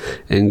absolutely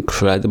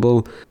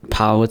incredible.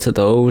 Power to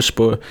those.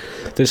 But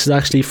this is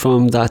actually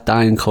from that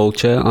Dying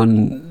Culture,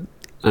 on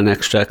an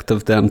extract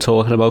of them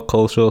talking about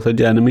cultural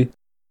hegemony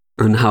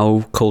and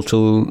how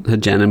cultural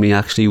hegemony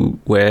actually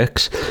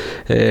works,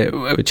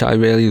 which I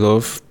really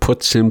love.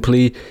 Put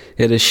simply,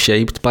 it is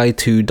shaped by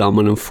two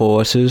dominant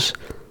forces,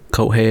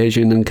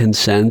 cohesion and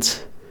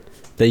consent.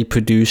 They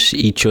produce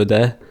each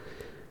other.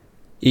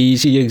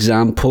 Easy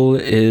example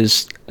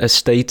is a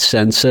state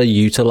censor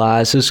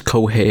utilizes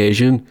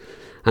cohesion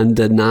and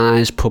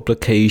denies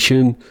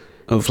publication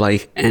of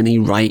like any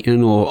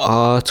writing or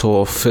art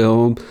or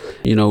film,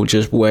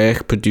 just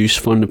work produced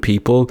from the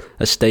people.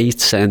 A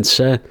state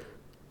censor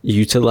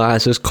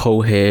utilizes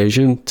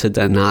cohesion to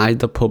deny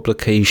the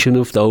publication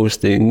of those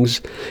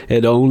things.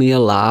 It only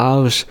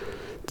allows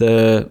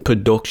the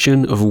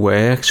production of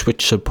works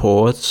which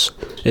supports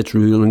its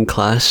ruling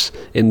class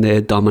in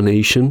their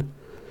domination.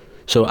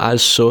 So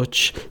as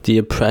such, the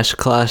oppressed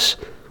class,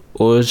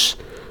 us,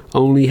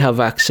 only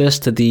have access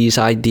to these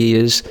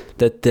ideas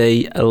that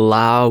they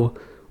allow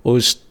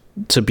us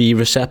to be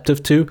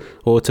receptive to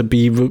or to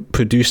be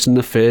produced in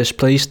the first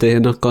place. They're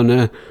not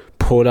gonna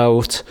put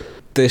out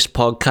this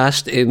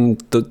podcast in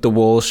the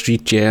Wall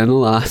Street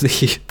Journal, are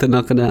they? They're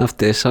not gonna have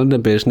this on the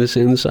Business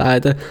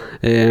Insider.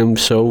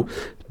 So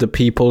the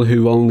people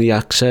who only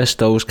access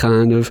those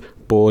kind of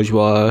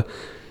bourgeois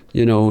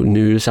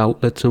news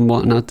outlets and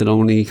whatnot, they're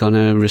only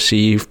gonna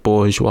receive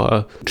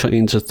bourgeois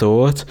trains of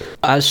thought.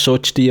 As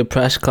such, the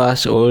oppressed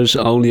class, us,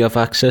 only have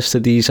access to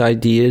these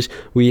ideas.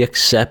 We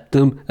accept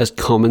them as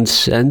common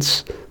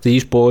sense.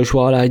 These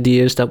bourgeois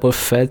ideas that were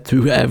fed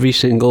through every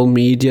single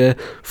media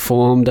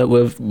form that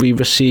we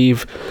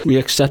receive, we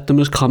accept them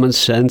as common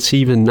sense,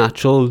 even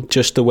natural,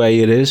 just the way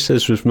it is,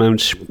 as was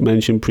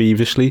mentioned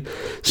previously,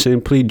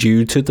 simply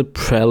due to the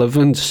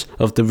prevalence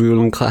of the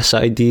ruling class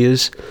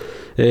ideas.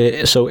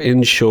 So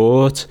in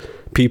short,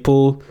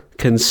 people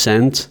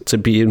consent to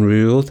being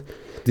ruled.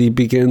 They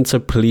begin to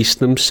police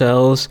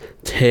themselves,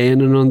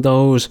 turning on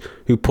those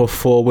who put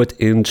forward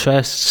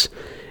interests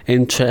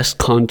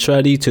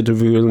contrary to the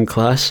ruling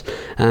class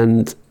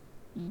and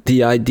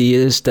the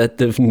ideas that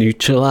they've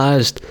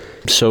neutralized.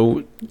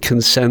 So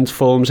consent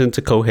forms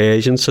into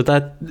cohesion. So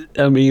that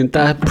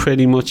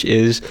pretty much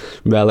is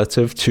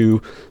relative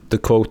to the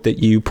quote that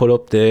you put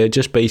up there,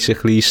 just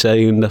basically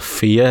saying that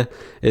fear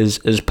is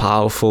as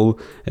powerful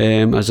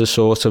as a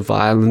source of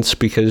violence,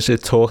 because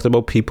it talked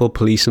about people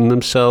policing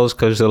themselves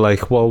because they're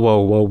like,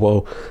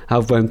 whoa,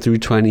 I've went through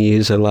 20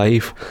 years of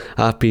life,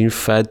 I've been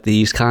fed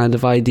these kind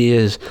of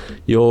ideas,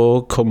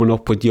 you're coming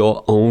up with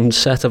your own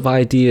set of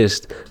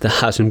ideas that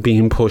hasn't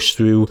been pushed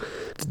through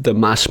the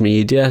mass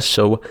media,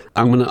 so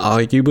I'm going to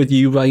argue with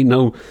you right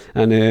now.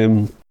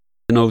 And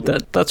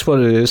that's what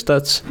it is.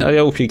 I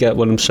hope you get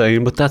what I'm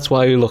saying, but that's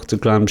why I look to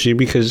Gramsci,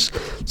 because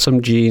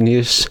some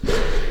genius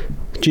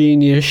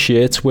genius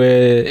shit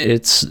where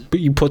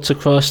he puts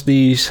across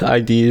these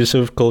ideas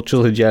of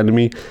cultural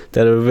hegemony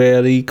that are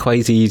really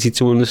quite easy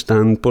to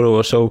understand, but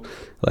also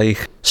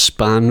like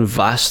span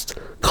vast,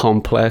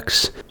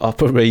 complex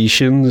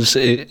operations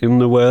in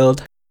the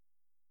world.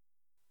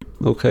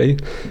 Okay,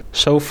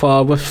 so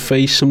far we've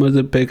faced some of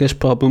the biggest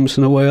problems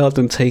in the world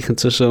and taken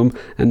to some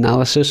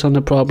analysis on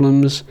the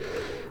problems.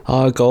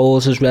 Our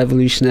goals as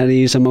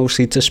revolutionaries are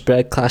mostly to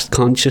spread class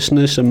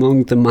consciousness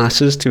among the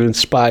masses to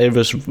inspire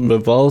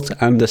revolt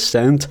and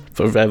dissent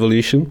for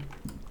revolution.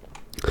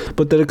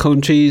 But there are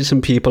countries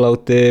and people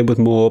out there with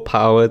more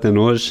power than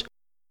us.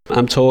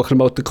 I'm talking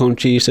about the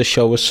countries that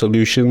show us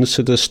solutions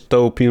to the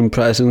dystopian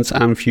present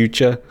and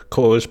future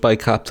caused by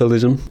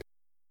capitalism.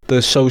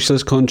 The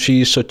socialist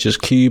countries such as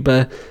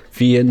Cuba,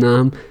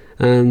 Vietnam,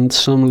 and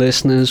some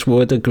listeners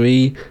would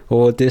agree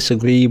or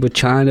disagree with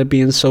China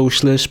being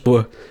socialist,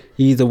 but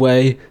either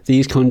way,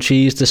 these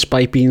countries,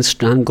 despite being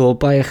strangled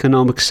by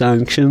economic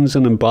sanctions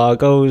and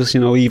embargoes,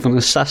 even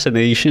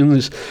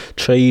assassinations,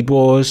 trade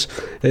wars,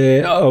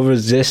 are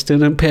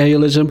resisting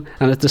imperialism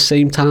and at the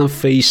same time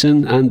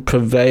facing and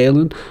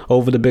prevailing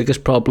over the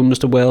biggest problems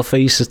the world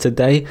faces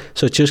today,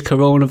 such as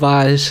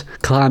coronavirus,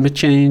 climate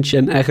change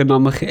and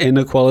economic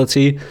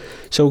inequality.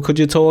 So could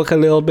you talk a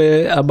little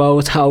bit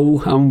about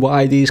how and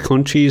why these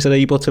countries are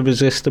able to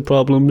resist the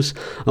problems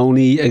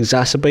only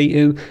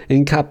exacerbating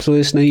in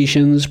capitalist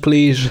nations,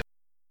 please?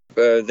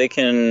 They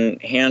can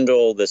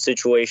handle the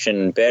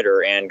situation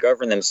better and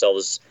govern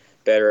themselves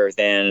better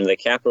than the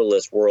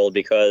capitalist world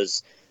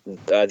because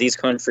these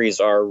countries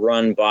are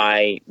run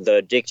by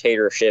the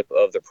dictatorship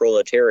of the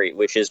proletariat,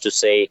 which is to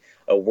say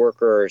a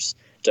workers'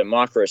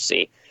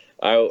 democracy.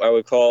 I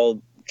would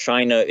call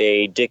China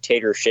a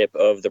dictatorship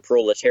of the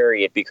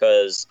proletariat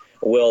because,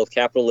 well,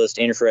 capitalist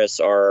interests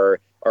are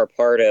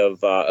part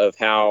of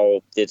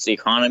how its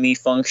economy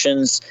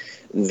functions.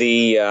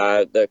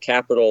 The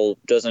capital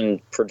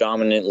doesn't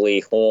predominantly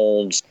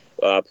hold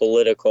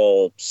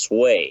political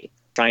sway.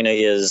 China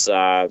has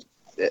a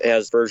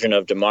version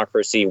of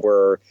democracy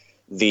where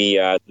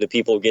the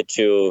people get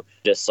to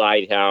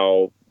decide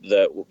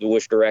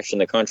which direction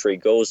the country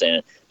goes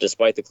in,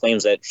 despite the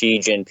claims that Xi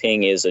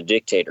Jinping is a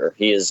dictator.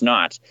 He is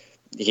not.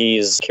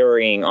 He's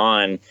carrying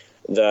on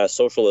the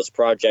socialist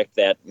project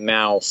that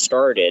Mao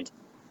started,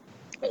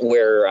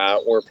 where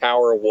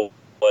power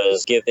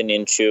was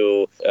given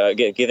to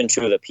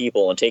the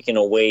people and taken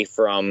away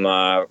from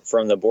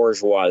the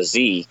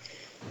bourgeoisie.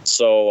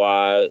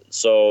 So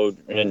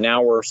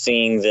now we're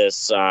seeing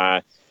this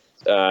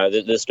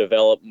this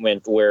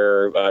development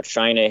where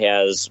China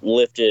has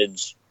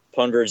lifted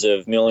hundreds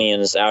of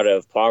millions out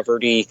of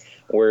poverty,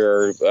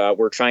 where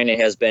China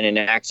has been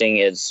enacting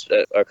its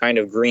a kind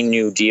of Green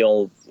New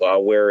Deal,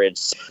 where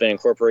it's been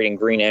incorporating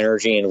green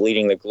energy and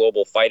leading the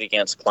global fight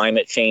against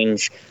climate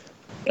change.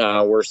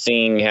 We're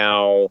seeing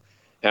how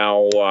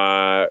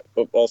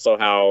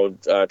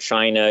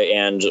China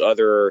and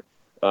other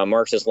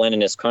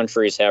Marxist-Leninist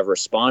countries have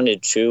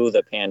responded to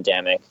the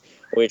pandemic,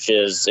 which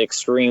is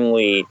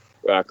extremely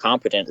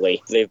competently.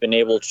 They've been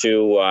able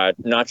to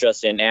not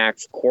just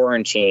enact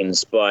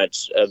quarantines, but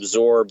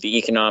absorb the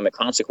economic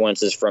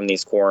consequences from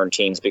these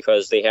quarantines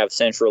because they have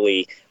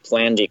centrally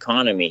planned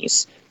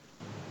economies.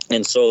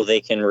 And so they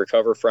can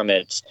recover from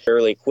it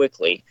fairly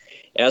quickly.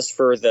 As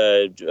for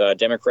the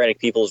Democratic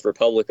People's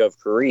Republic of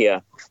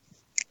Korea,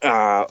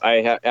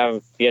 I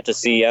have yet to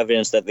see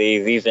evidence that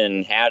they've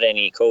even had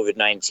any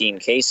COVID-19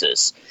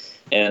 cases.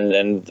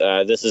 And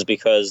this is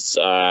because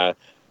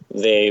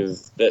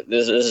this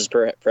is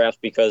perhaps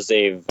because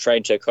they've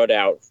tried to cut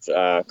out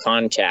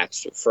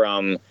contacts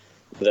from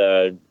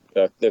the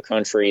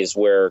countries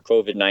where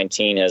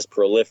COVID-19 has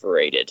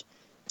proliferated.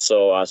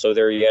 So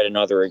they're yet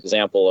another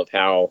example of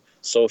how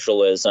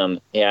socialism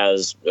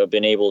has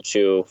been able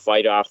to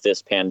fight off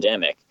this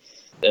pandemic.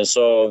 And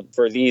so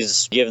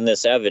given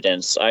this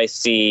evidence, I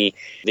see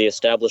the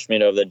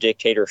establishment of the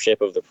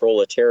dictatorship of the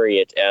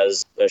proletariat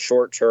as a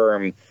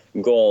short-term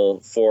goal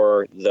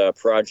for the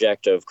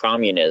project of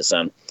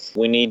communism.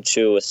 We need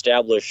to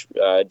establish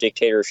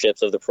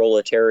dictatorships of the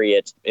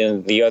proletariat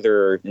in the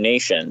other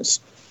nations.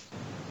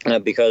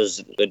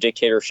 Because the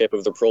dictatorship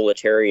of the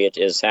proletariat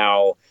is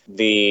how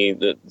the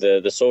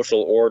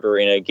social order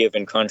in a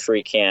given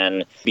country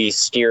can be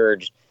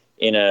steered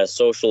in a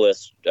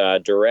socialist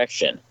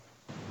direction.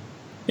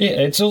 Yeah,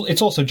 it's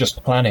also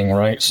just planning,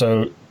 right?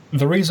 So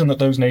the reason that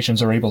those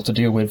nations are able to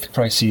deal with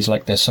crises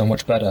like this so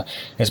much better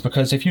is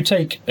because if you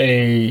take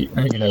a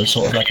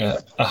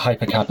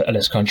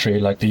hyper-capitalist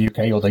country like the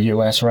UK or the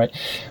US, right?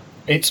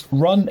 It's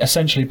run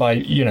essentially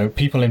by,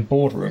 people in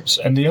boardrooms.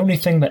 And the only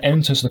thing that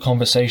enters the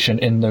conversation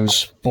in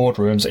those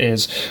boardrooms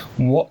is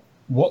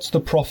what's the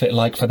profit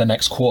like for the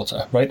next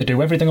quarter, right? They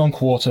do everything on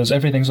quarters.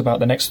 Everything's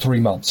about the next 3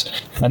 months.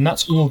 And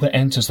that's all that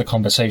enters the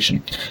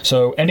conversation.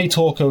 So any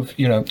talk of,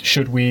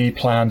 should we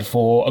plan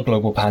for a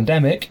global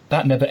pandemic,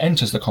 that never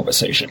enters the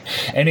conversation.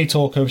 Any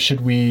talk of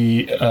should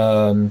we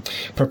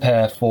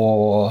prepare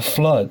for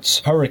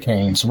floods,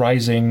 hurricanes,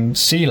 rising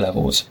sea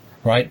levels,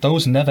 right?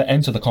 Those never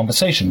enter the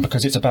conversation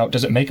because it's about,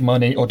 does it make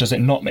money or does it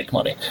not make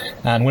money?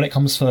 And when it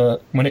comes to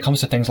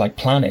things like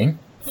planning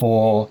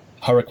for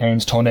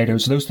hurricanes,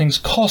 tornadoes, those things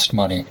cost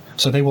money,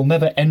 so they will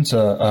never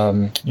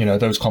enter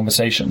those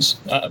conversations.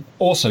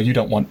 Also, you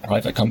don't want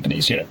private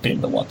companies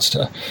being the ones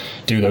to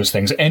do those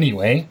things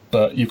anyway,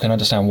 but you can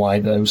understand why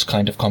those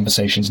kind of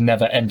conversations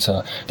never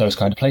enter those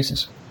kind of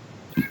places.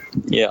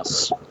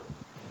 Yes.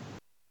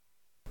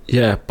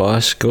 Yeah,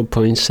 boss, good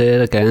points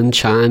there. Again,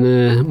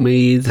 China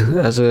made,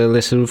 as I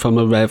listened from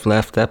a Rev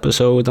Left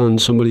episode on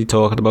somebody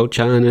talking about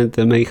China,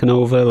 they're making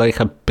over like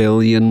 1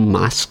 billion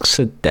masks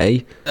a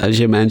day,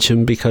 as you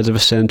mentioned, because of a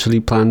centrally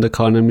planned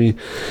economy.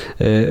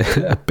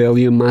 1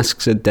 billion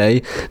masks a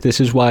day. This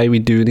is why we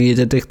do need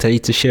a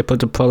dictatorship of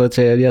the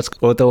proletariat.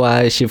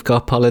 Otherwise, you've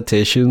got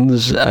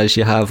politicians, as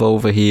you have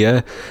over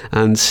here,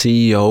 and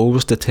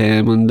CEOs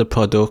determine the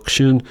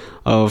production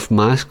of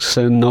masks,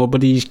 and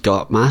nobody's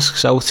got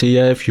masks out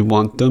here if you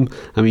want them.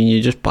 I mean,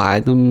 you just buy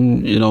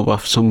them,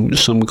 off some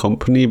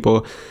company,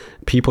 but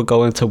people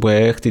go into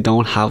work, they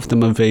don't have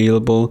them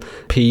available.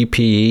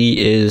 PPE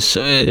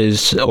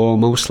is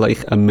almost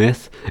like a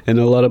myth in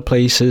a lot of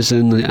places,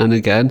 and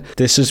again,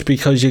 this is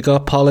because you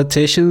got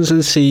politicians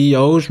and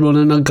CEOs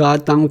running a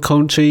goddamn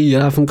country. You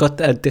haven't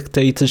got a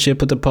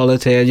dictatorship of the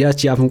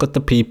proletariat. You haven't got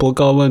the people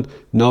going,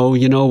 no,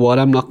 you know what,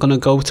 I'm not going to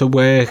go to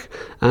work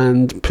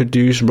and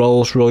produce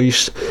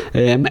Rolls-Royce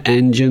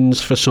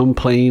engines for some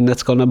plane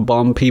that's going to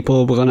bomb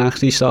people. We're going to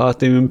actually start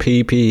doing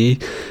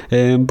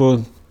PPE.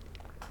 But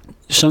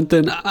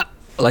something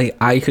like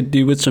I could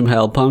do with some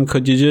help on,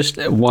 could you just,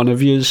 one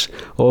of yous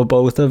or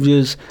both of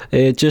yous,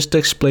 just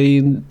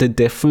explain the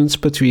difference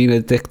between a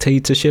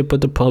dictatorship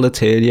of the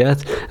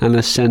proletariat and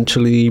a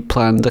centrally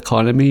planned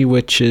economy,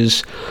 which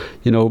is,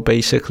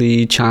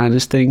 basically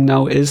China's thing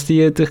now? Is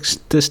there a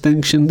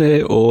distinction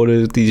there, or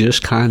are they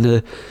just kind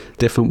of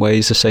different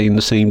ways of saying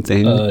the same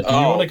thing? Do you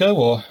want to go,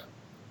 or?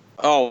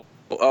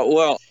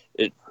 Well,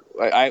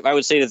 I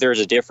would say that there's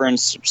a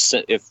difference,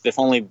 if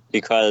only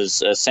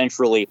because a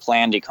centrally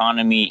planned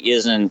economy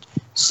isn't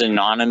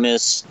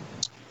synonymous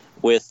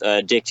with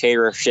a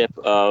dictatorship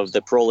of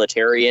the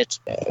proletariat.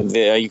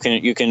 You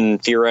can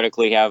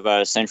theoretically have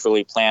a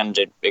centrally planned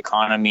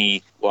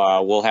economy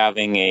while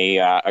having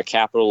a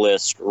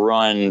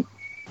capitalist-run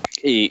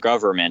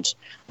government.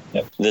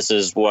 Yep. This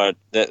is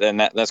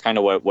that's kind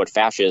of what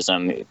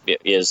fascism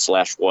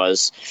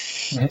is/was.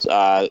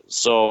 Mm-hmm.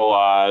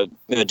 So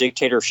the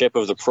dictatorship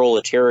of the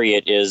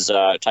proletariat is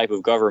a type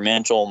of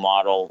governmental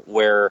model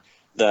where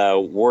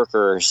the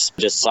workers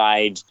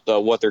decide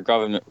what their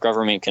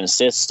government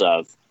consists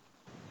of,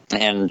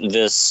 and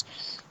this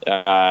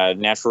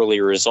naturally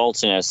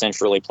results in a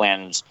centrally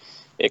planned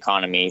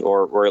economy,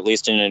 or at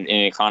least in an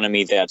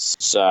economy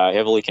that's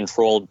heavily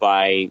controlled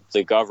by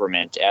the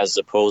government as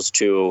opposed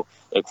to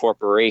the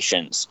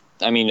corporations.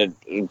 I mean,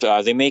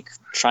 they make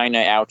China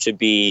out to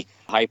be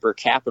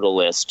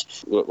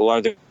hyper-capitalist. A lot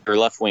of their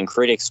left-wing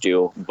critics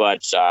do,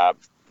 but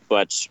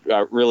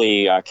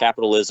really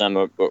capitalism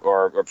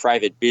or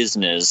private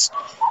business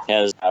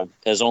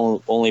has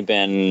only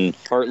been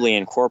partly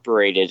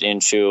incorporated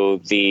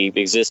into the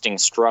existing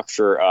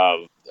structure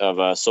of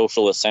a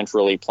socialist,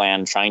 centrally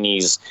planned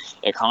Chinese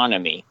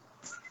economy,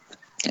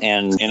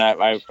 and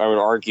I would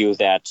argue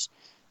that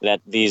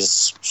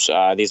these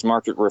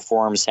market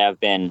reforms have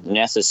been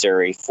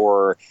necessary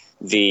for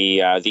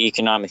the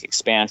economic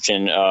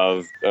expansion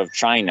of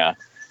China,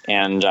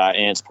 and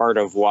it's part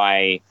of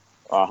why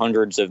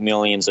hundreds of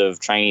millions of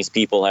Chinese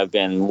people have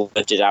been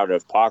lifted out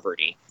of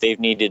poverty. They've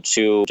needed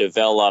to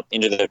develop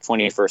into the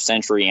 21st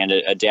century and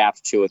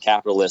adapt to a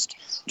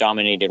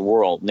capitalist-dominated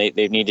world.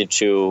 They've needed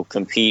to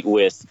compete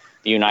with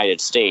the United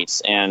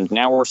States, and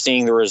now we're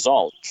seeing the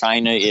result.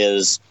 China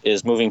is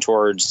moving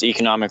towards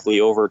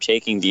economically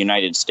overtaking the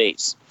United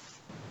States.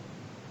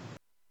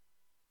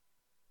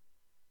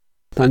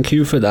 Thank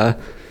you for that.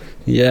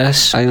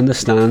 Yes, I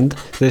understand.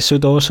 This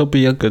would also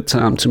be a good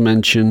time to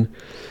mention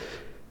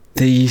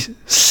the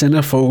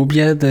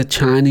xenophobia, the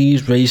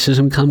Chinese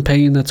racism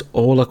campaign that's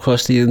all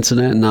across the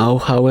internet now,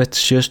 how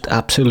it's just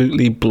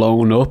absolutely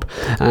blown up.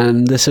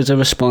 And this is a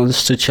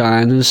response to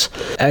China's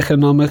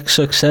economic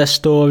success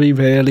story,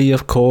 really.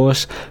 Of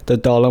course, the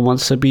dollar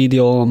wants to be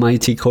the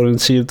almighty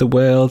currency of the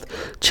world.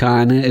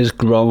 China is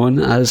growing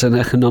as an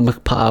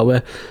economic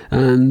power,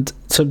 and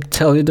to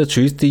tell you the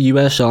truth, the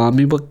US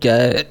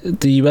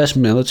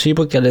military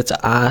would get its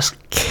ass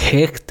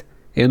kicked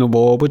in a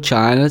war with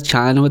China.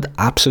 China would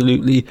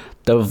absolutely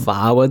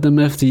devour them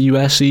if the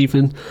US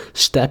even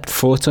stepped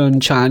foot on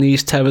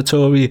Chinese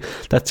territory.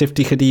 That's if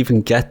they could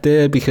even get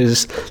there,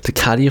 because the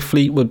carrier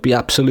fleet would be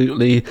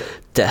absolutely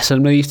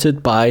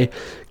decimated by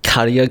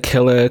carrier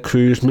killer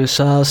cruise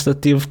missiles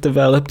that they've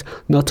developed,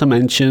 not to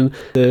mention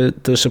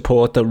the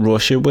support that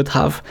Russia would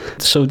have.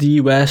 So the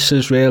US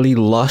is really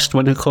lost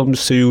when it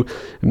comes to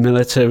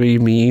military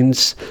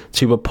means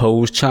to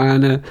oppose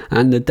China,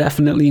 and they're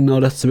definitely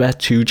not a threat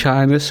to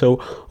China. So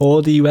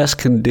all the US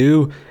can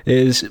do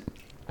is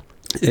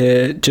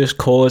just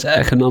cause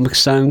economic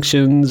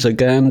sanctions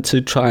again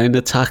to try and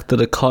attack the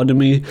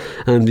economy,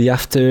 and they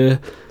have to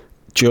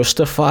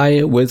justify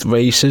it with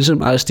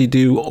racism, as they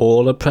do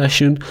all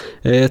oppression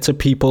to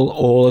people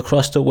all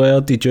across the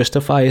world. They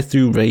justify it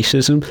through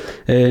racism.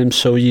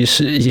 So you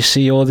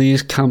see all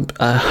these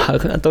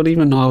I don't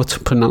even know how to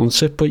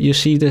pronounce it, but you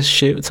see this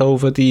shit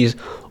over these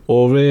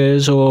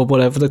Auras or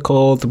whatever they're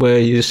called, where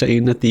you're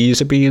saying that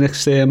these are being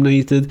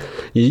exterminated.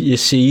 You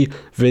see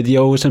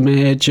videos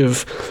emerge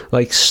of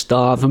like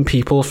starving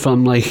people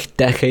from like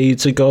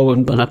decades ago,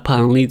 and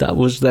apparently that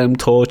was them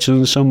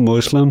torturing some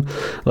Muslim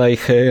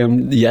like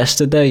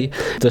yesterday,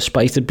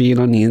 despite it being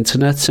on the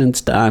internet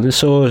since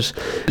dinosaurs.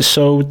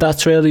 So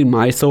that's really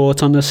my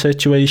thought on the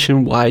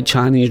situation, why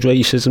Chinese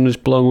racism is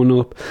blowing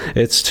up.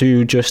 It's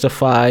to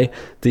justify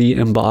the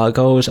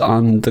embargoes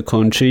on the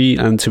country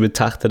and to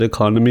attack the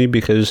economy,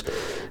 because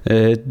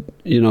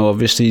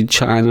obviously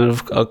China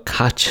are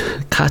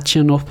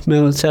catching up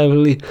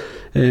militarily.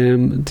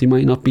 They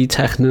might not be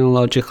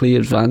technologically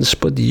advanced,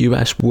 but the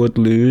US would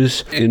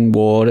lose in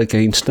war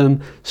against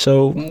them.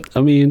 So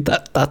I mean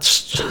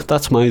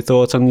that's my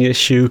thought on the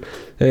issue.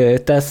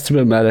 Death to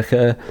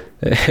America.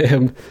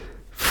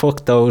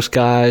 Fuck those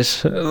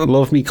guys.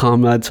 Love me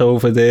comrades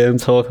over there. I'm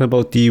talking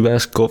about the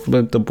US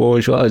government, the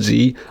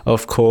bourgeoisie,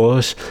 of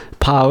course.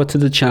 Power to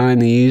the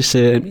Chinese.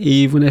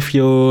 Even if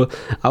you're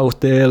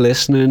out there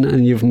listening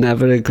and you've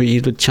never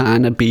agreed with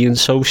China being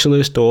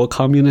socialist or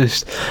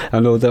communist, I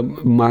know that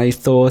my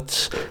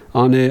thoughts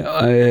on it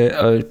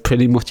are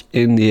pretty much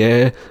in the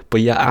air,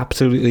 but you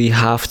absolutely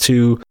have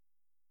to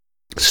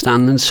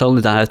stand in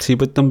solidarity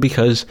with them,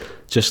 because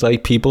just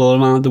like people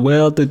all around the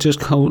world, they're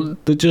just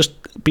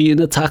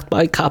being attacked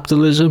by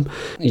capitalism.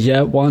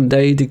 Yeah, one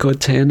day they could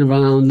turn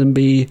around and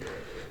be,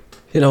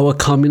 a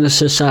communist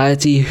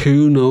society,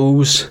 who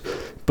knows?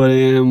 But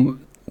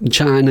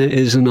China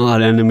isn't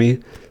our enemy.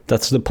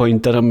 That's the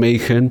point that I'm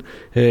making.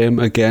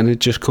 Again, it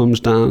just comes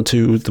down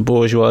to the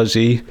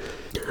bourgeoisie.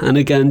 And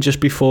again, just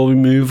before we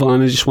move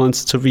on, I just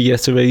wanted to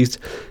reiterate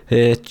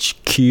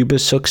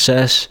Cuba's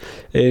success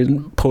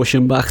in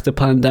pushing back the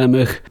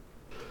pandemic.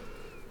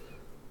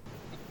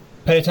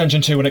 Pay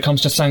attention to when it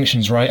comes to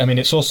sanctions, right? I mean,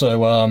 it's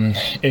also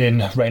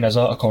in Reyna's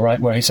article, right,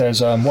 where he says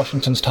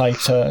Washington's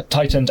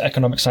tightened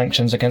economic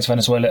sanctions against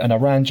Venezuela and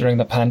Iran during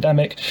the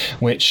pandemic,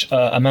 which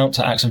amount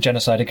to acts of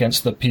genocide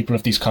against the people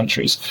of these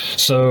countries.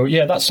 So,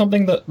 yeah, that's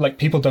something that like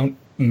people don't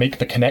make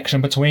the connection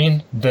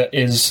between. That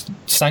is,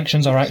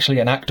 sanctions are actually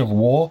an act of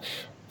war.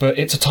 But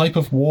it's a type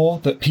of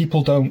war that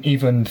people don't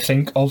even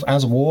think of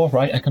as war,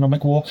 right?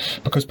 Economic war,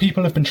 because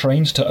people have been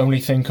trained to only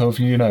think of,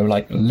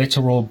 like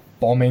literal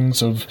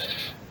bombings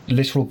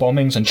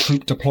and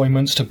troop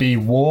deployments to be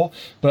war.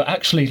 But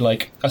actually,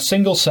 like, a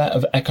single set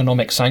of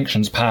economic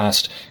sanctions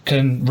passed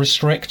can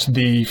restrict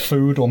the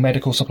food or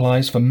medical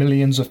supplies for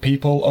millions of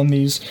people on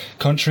these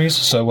countries.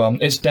 So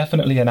it's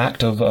definitely an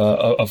act of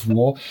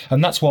war.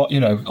 And that's what,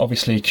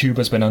 obviously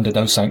Cuba's been under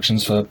those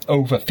sanctions for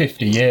over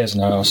 50 years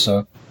now,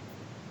 so...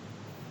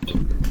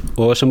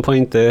 Awesome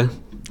point there.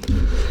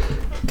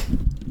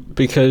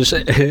 Because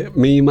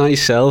me,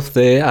 myself,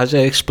 there, as I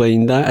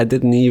explained that, I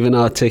didn't even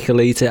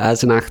articulate it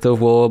as an act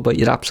of war, but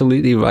you're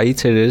absolutely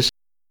right, it is.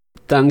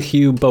 Thank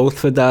you both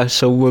for that.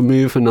 So we're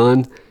moving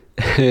on.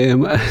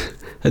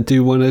 I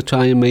do want to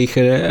try and make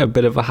it a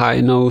bit of a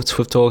high note.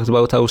 We've talked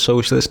about how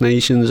socialist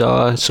nations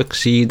are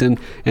succeeding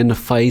in the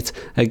fight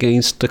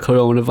against the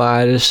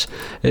coronavirus,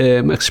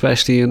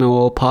 especially in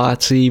all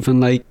parts, even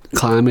like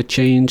climate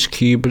change.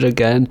 Cuba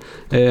again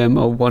are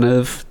one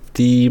of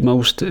the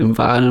most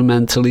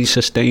environmentally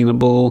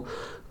sustainable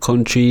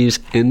countries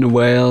in the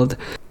world.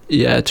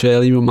 Yeah, it's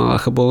really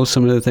remarkable,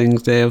 some of the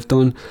things they have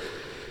done.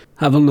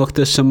 Having looked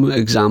at some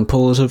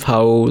examples of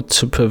how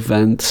to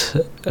prevent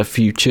a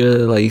future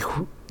like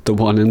the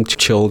one in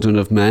Children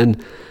of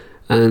Men,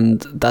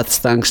 and that's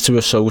thanks to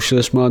a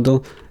socialist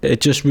model.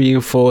 It just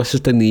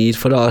reinforces the need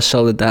for our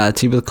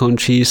solidarity with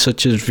countries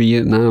such as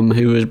Vietnam,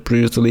 who was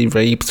brutally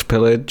raped,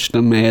 pillaged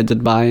and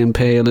murdered by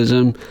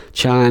imperialism.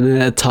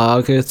 China, a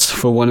target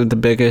for one of the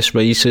biggest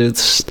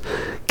racist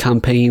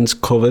campaigns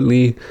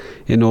currently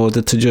in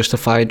order to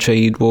justify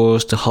trade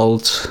wars to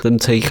halt them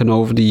taking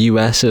over the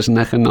US as an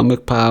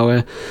economic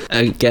power.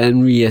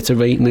 Again,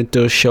 reiterating, it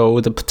does show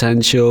the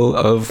potential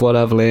of what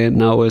I've learned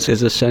now is a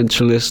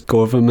centralist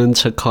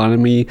government,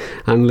 economy,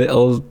 and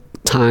little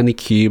tiny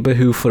Cuba,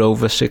 who for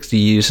over 60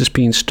 years has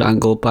been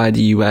strangled by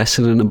the US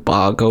in an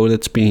embargo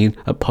that's been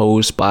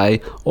opposed by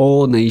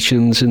all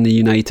nations in the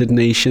United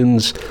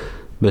Nations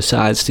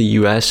besides the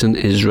US and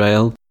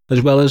Israel,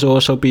 as well as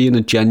also being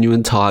a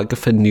genuine target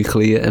for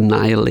nuclear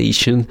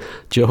annihilation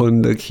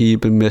during the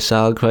Cuban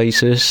Missile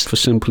Crisis for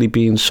simply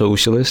being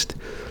socialist.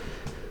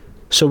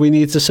 So we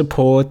need to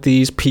support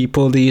these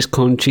people, these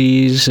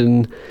countries,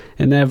 and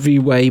in every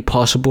way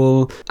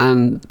possible,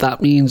 and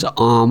that means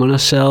arming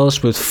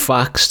ourselves with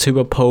facts to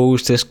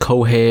oppose this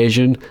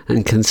cohesion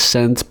and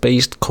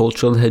consent-based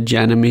cultural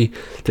hegemony,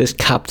 this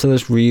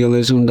capitalist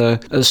realism.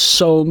 There's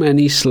so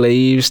many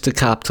slaves to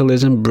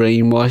capitalism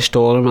brainwashed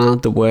all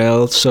around the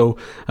world, so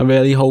I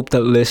really hope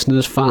that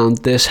listeners found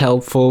this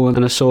helpful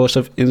and a source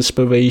of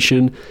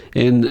inspiration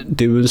in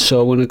doing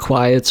so, and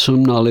acquired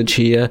some knowledge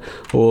here,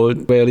 or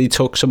really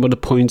took some of the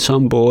points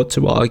on board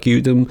to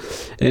argue them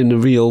in the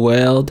real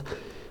world.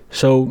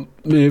 So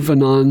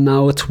moving on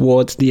now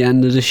towards the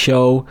end of the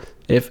show,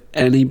 if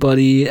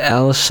anybody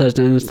else has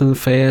anything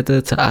further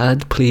to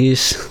add,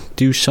 please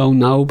do so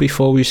now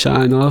before we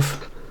sign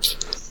off.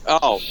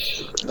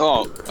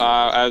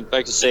 I'd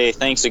like to say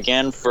thanks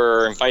again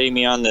for inviting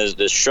me on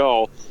this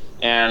show,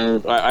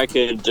 and I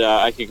could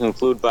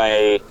conclude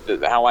by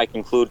how I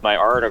conclude my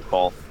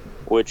article,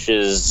 which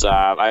is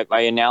I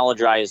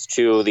analogize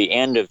to the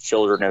end of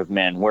Children of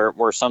Men,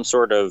 where some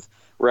sort of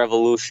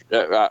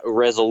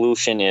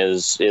resolution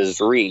is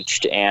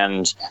reached,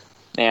 and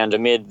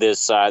amid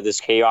this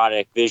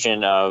chaotic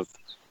vision of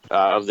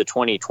the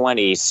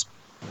 2020s,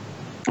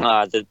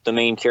 the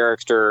main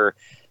character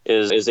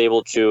is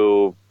able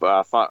to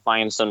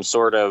find some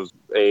sort of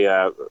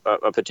a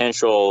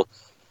potential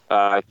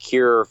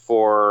cure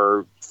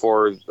for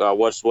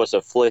what's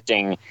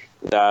afflicting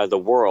the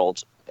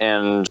world.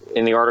 And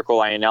in the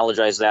article, I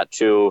analogize that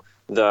to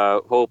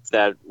the hope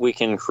that we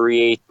can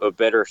create a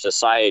better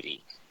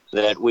society,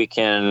 that we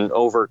can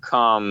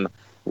overcome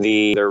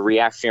the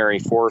reactionary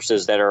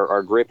forces that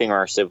are gripping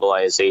our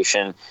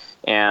civilization,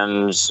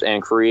 and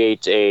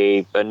create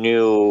a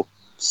new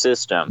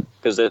system,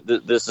 because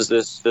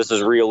this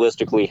is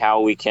realistically how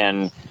we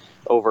can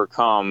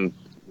overcome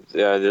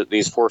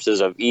these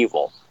forces of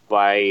evil,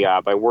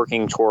 by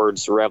working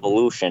towards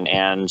revolution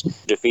and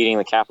defeating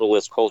the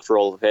capitalist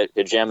cultural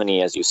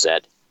hegemony, as you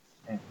said.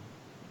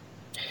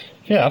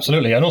 Yeah,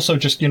 absolutely. And also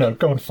just,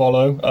 go and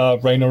follow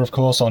Rainer, of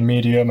course, on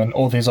Medium and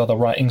all these other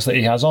writings that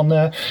he has on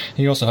there.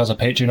 He also has a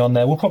Patreon on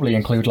there. We'll probably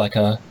include like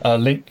a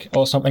link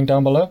or something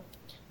down below.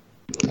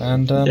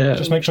 And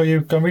just make sure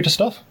you go and read his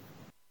stuff.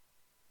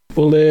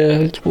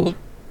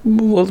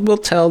 We'll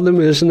tell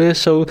them, isn't it?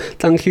 So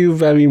thank you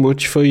very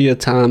much for your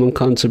time and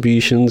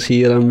contributions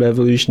here on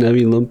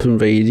Revolutionary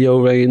Lumpen Radio,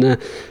 Rainer.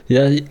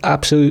 Yeah,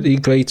 absolutely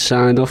great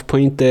sign-off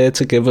point there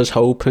to give us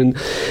hope and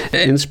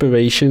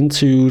inspiration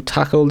to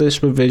tackle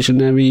this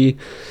revisionary,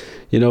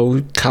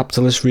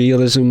 capitalist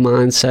realism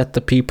mindset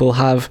that people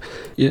have.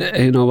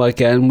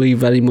 Again, we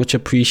very much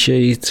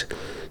appreciate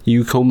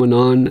you coming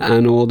on,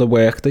 and all the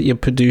work that you're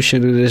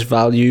producing is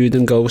valued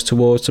and goes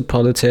towards the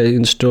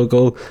proletarian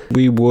struggle.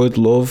 We would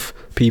love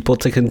people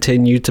to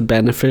continue to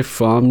benefit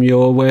from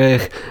your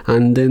work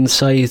and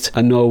insight.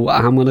 I know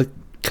I'm going to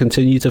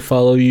continue to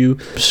follow you,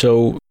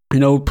 so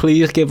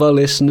please give our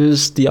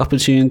listeners the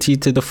opportunity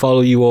to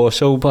follow you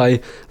also by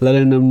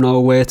letting them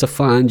know where to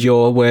find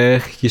your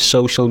work, your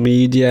social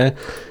media,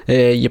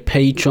 your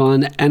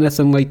Patreon,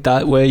 anything like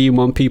that, where you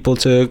want people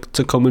to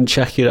come and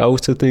check it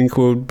out. I think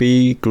would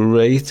be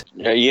great.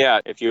 Yeah,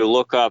 if you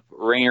look up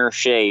Rainer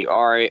Shea,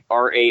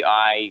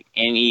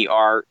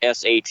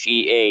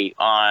 RAINERSHEA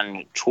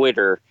on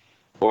Twitter,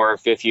 or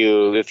if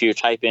you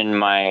type in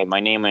my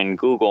name in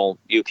Google,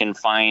 you can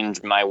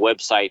find my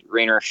website,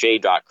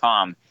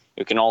 RainerShea.com.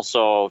 You can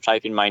also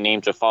type in my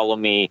name to follow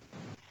me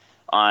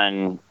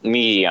on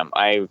Medium.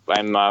 I'm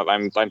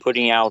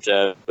putting out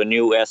a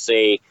new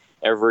essay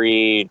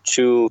every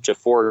 2 to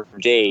 4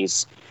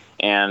 days,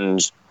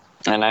 and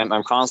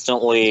I'm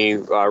constantly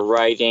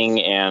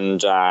writing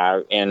and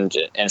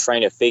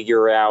trying to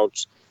figure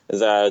out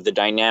the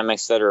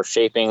dynamics that are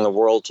shaping the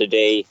world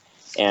today,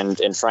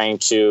 and trying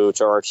to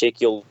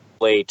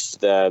articulate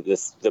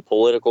the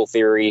political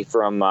theory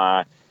from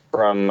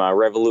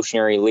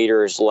revolutionary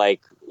leaders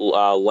like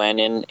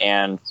Lenin,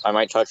 and I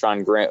might touch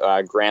on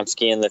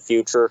Gramsci in the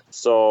future.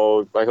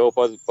 So I hope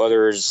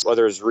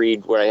others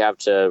read what I have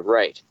to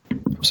write.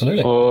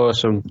 Absolutely.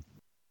 Awesome.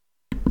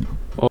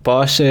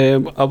 Boss,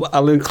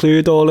 I'll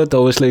include all of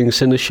those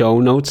links in the show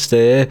notes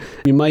there.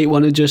 You might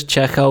want to just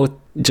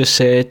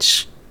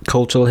search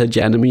Cultural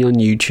Hegemony on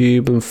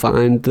YouTube and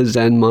find the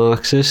Zen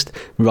Marxist.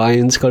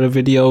 Ryan's got a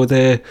video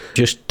there,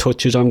 just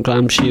touches on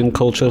Gramsci and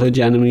cultural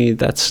hegemony.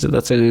 That's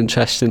an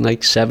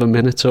interesting 7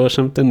 minutes or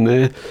something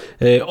there.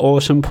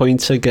 Awesome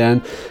points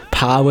again.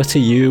 Power to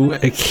you.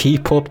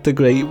 Keep up the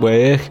great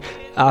work.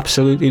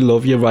 Absolutely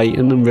love your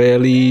writing. I'm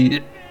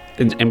really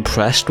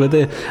impressed with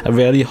it. I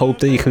really hope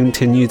that you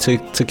continue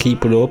to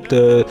keep it up.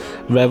 The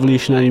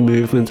revolutionary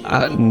movement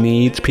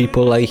needs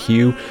people like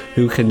you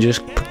who can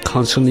just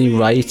constantly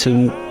write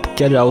and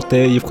get it out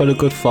there. You've got a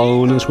good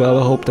following as well.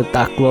 I hope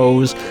that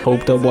grows.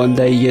 Hope that one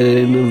day you're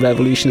in a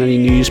revolutionary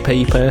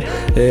newspaper,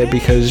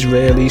 because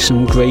really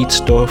some great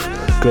stuff,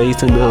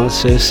 great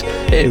analysis.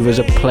 It was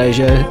a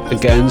pleasure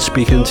again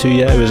speaking to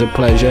you. It was a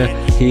pleasure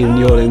hearing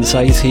your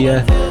insight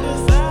here.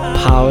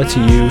 Power to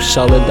you.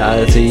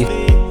 Solidarity.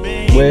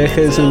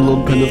 Workers and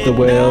lumpen of the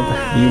world,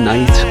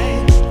 unite.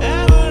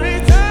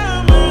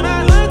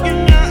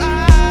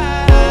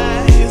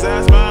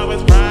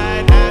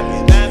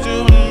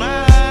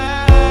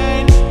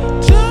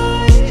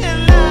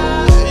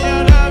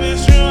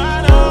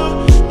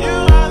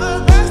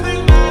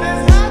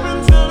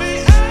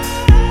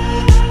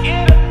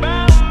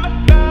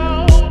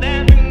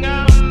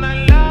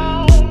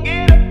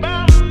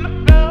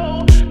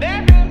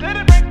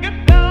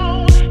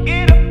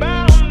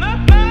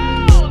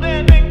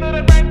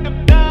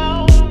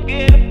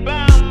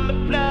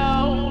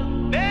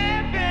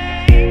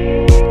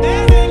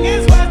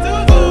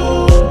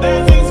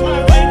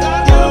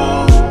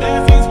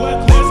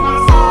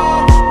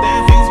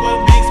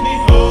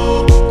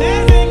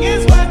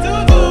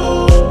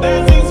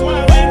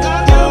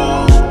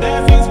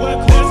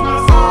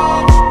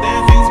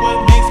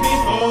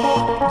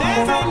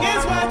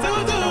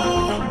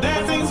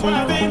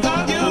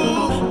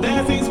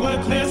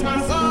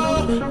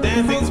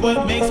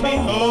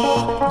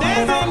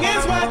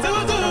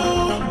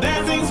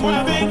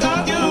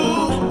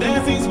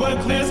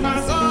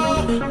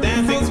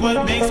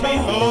 what makes me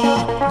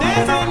whole.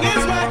 Dancing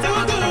is what to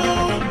do.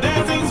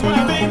 Dancing's what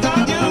I think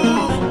of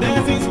you.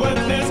 Dancing's what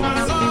clears my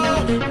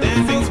soul.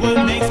 Dancing's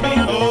what makes me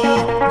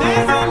whole.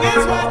 Dancing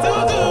is what to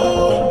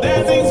do.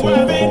 Dancing's what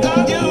I think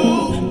of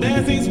you.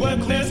 Dancing's what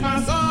clears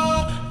my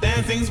soul.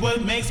 Dancing's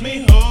what makes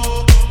me whole.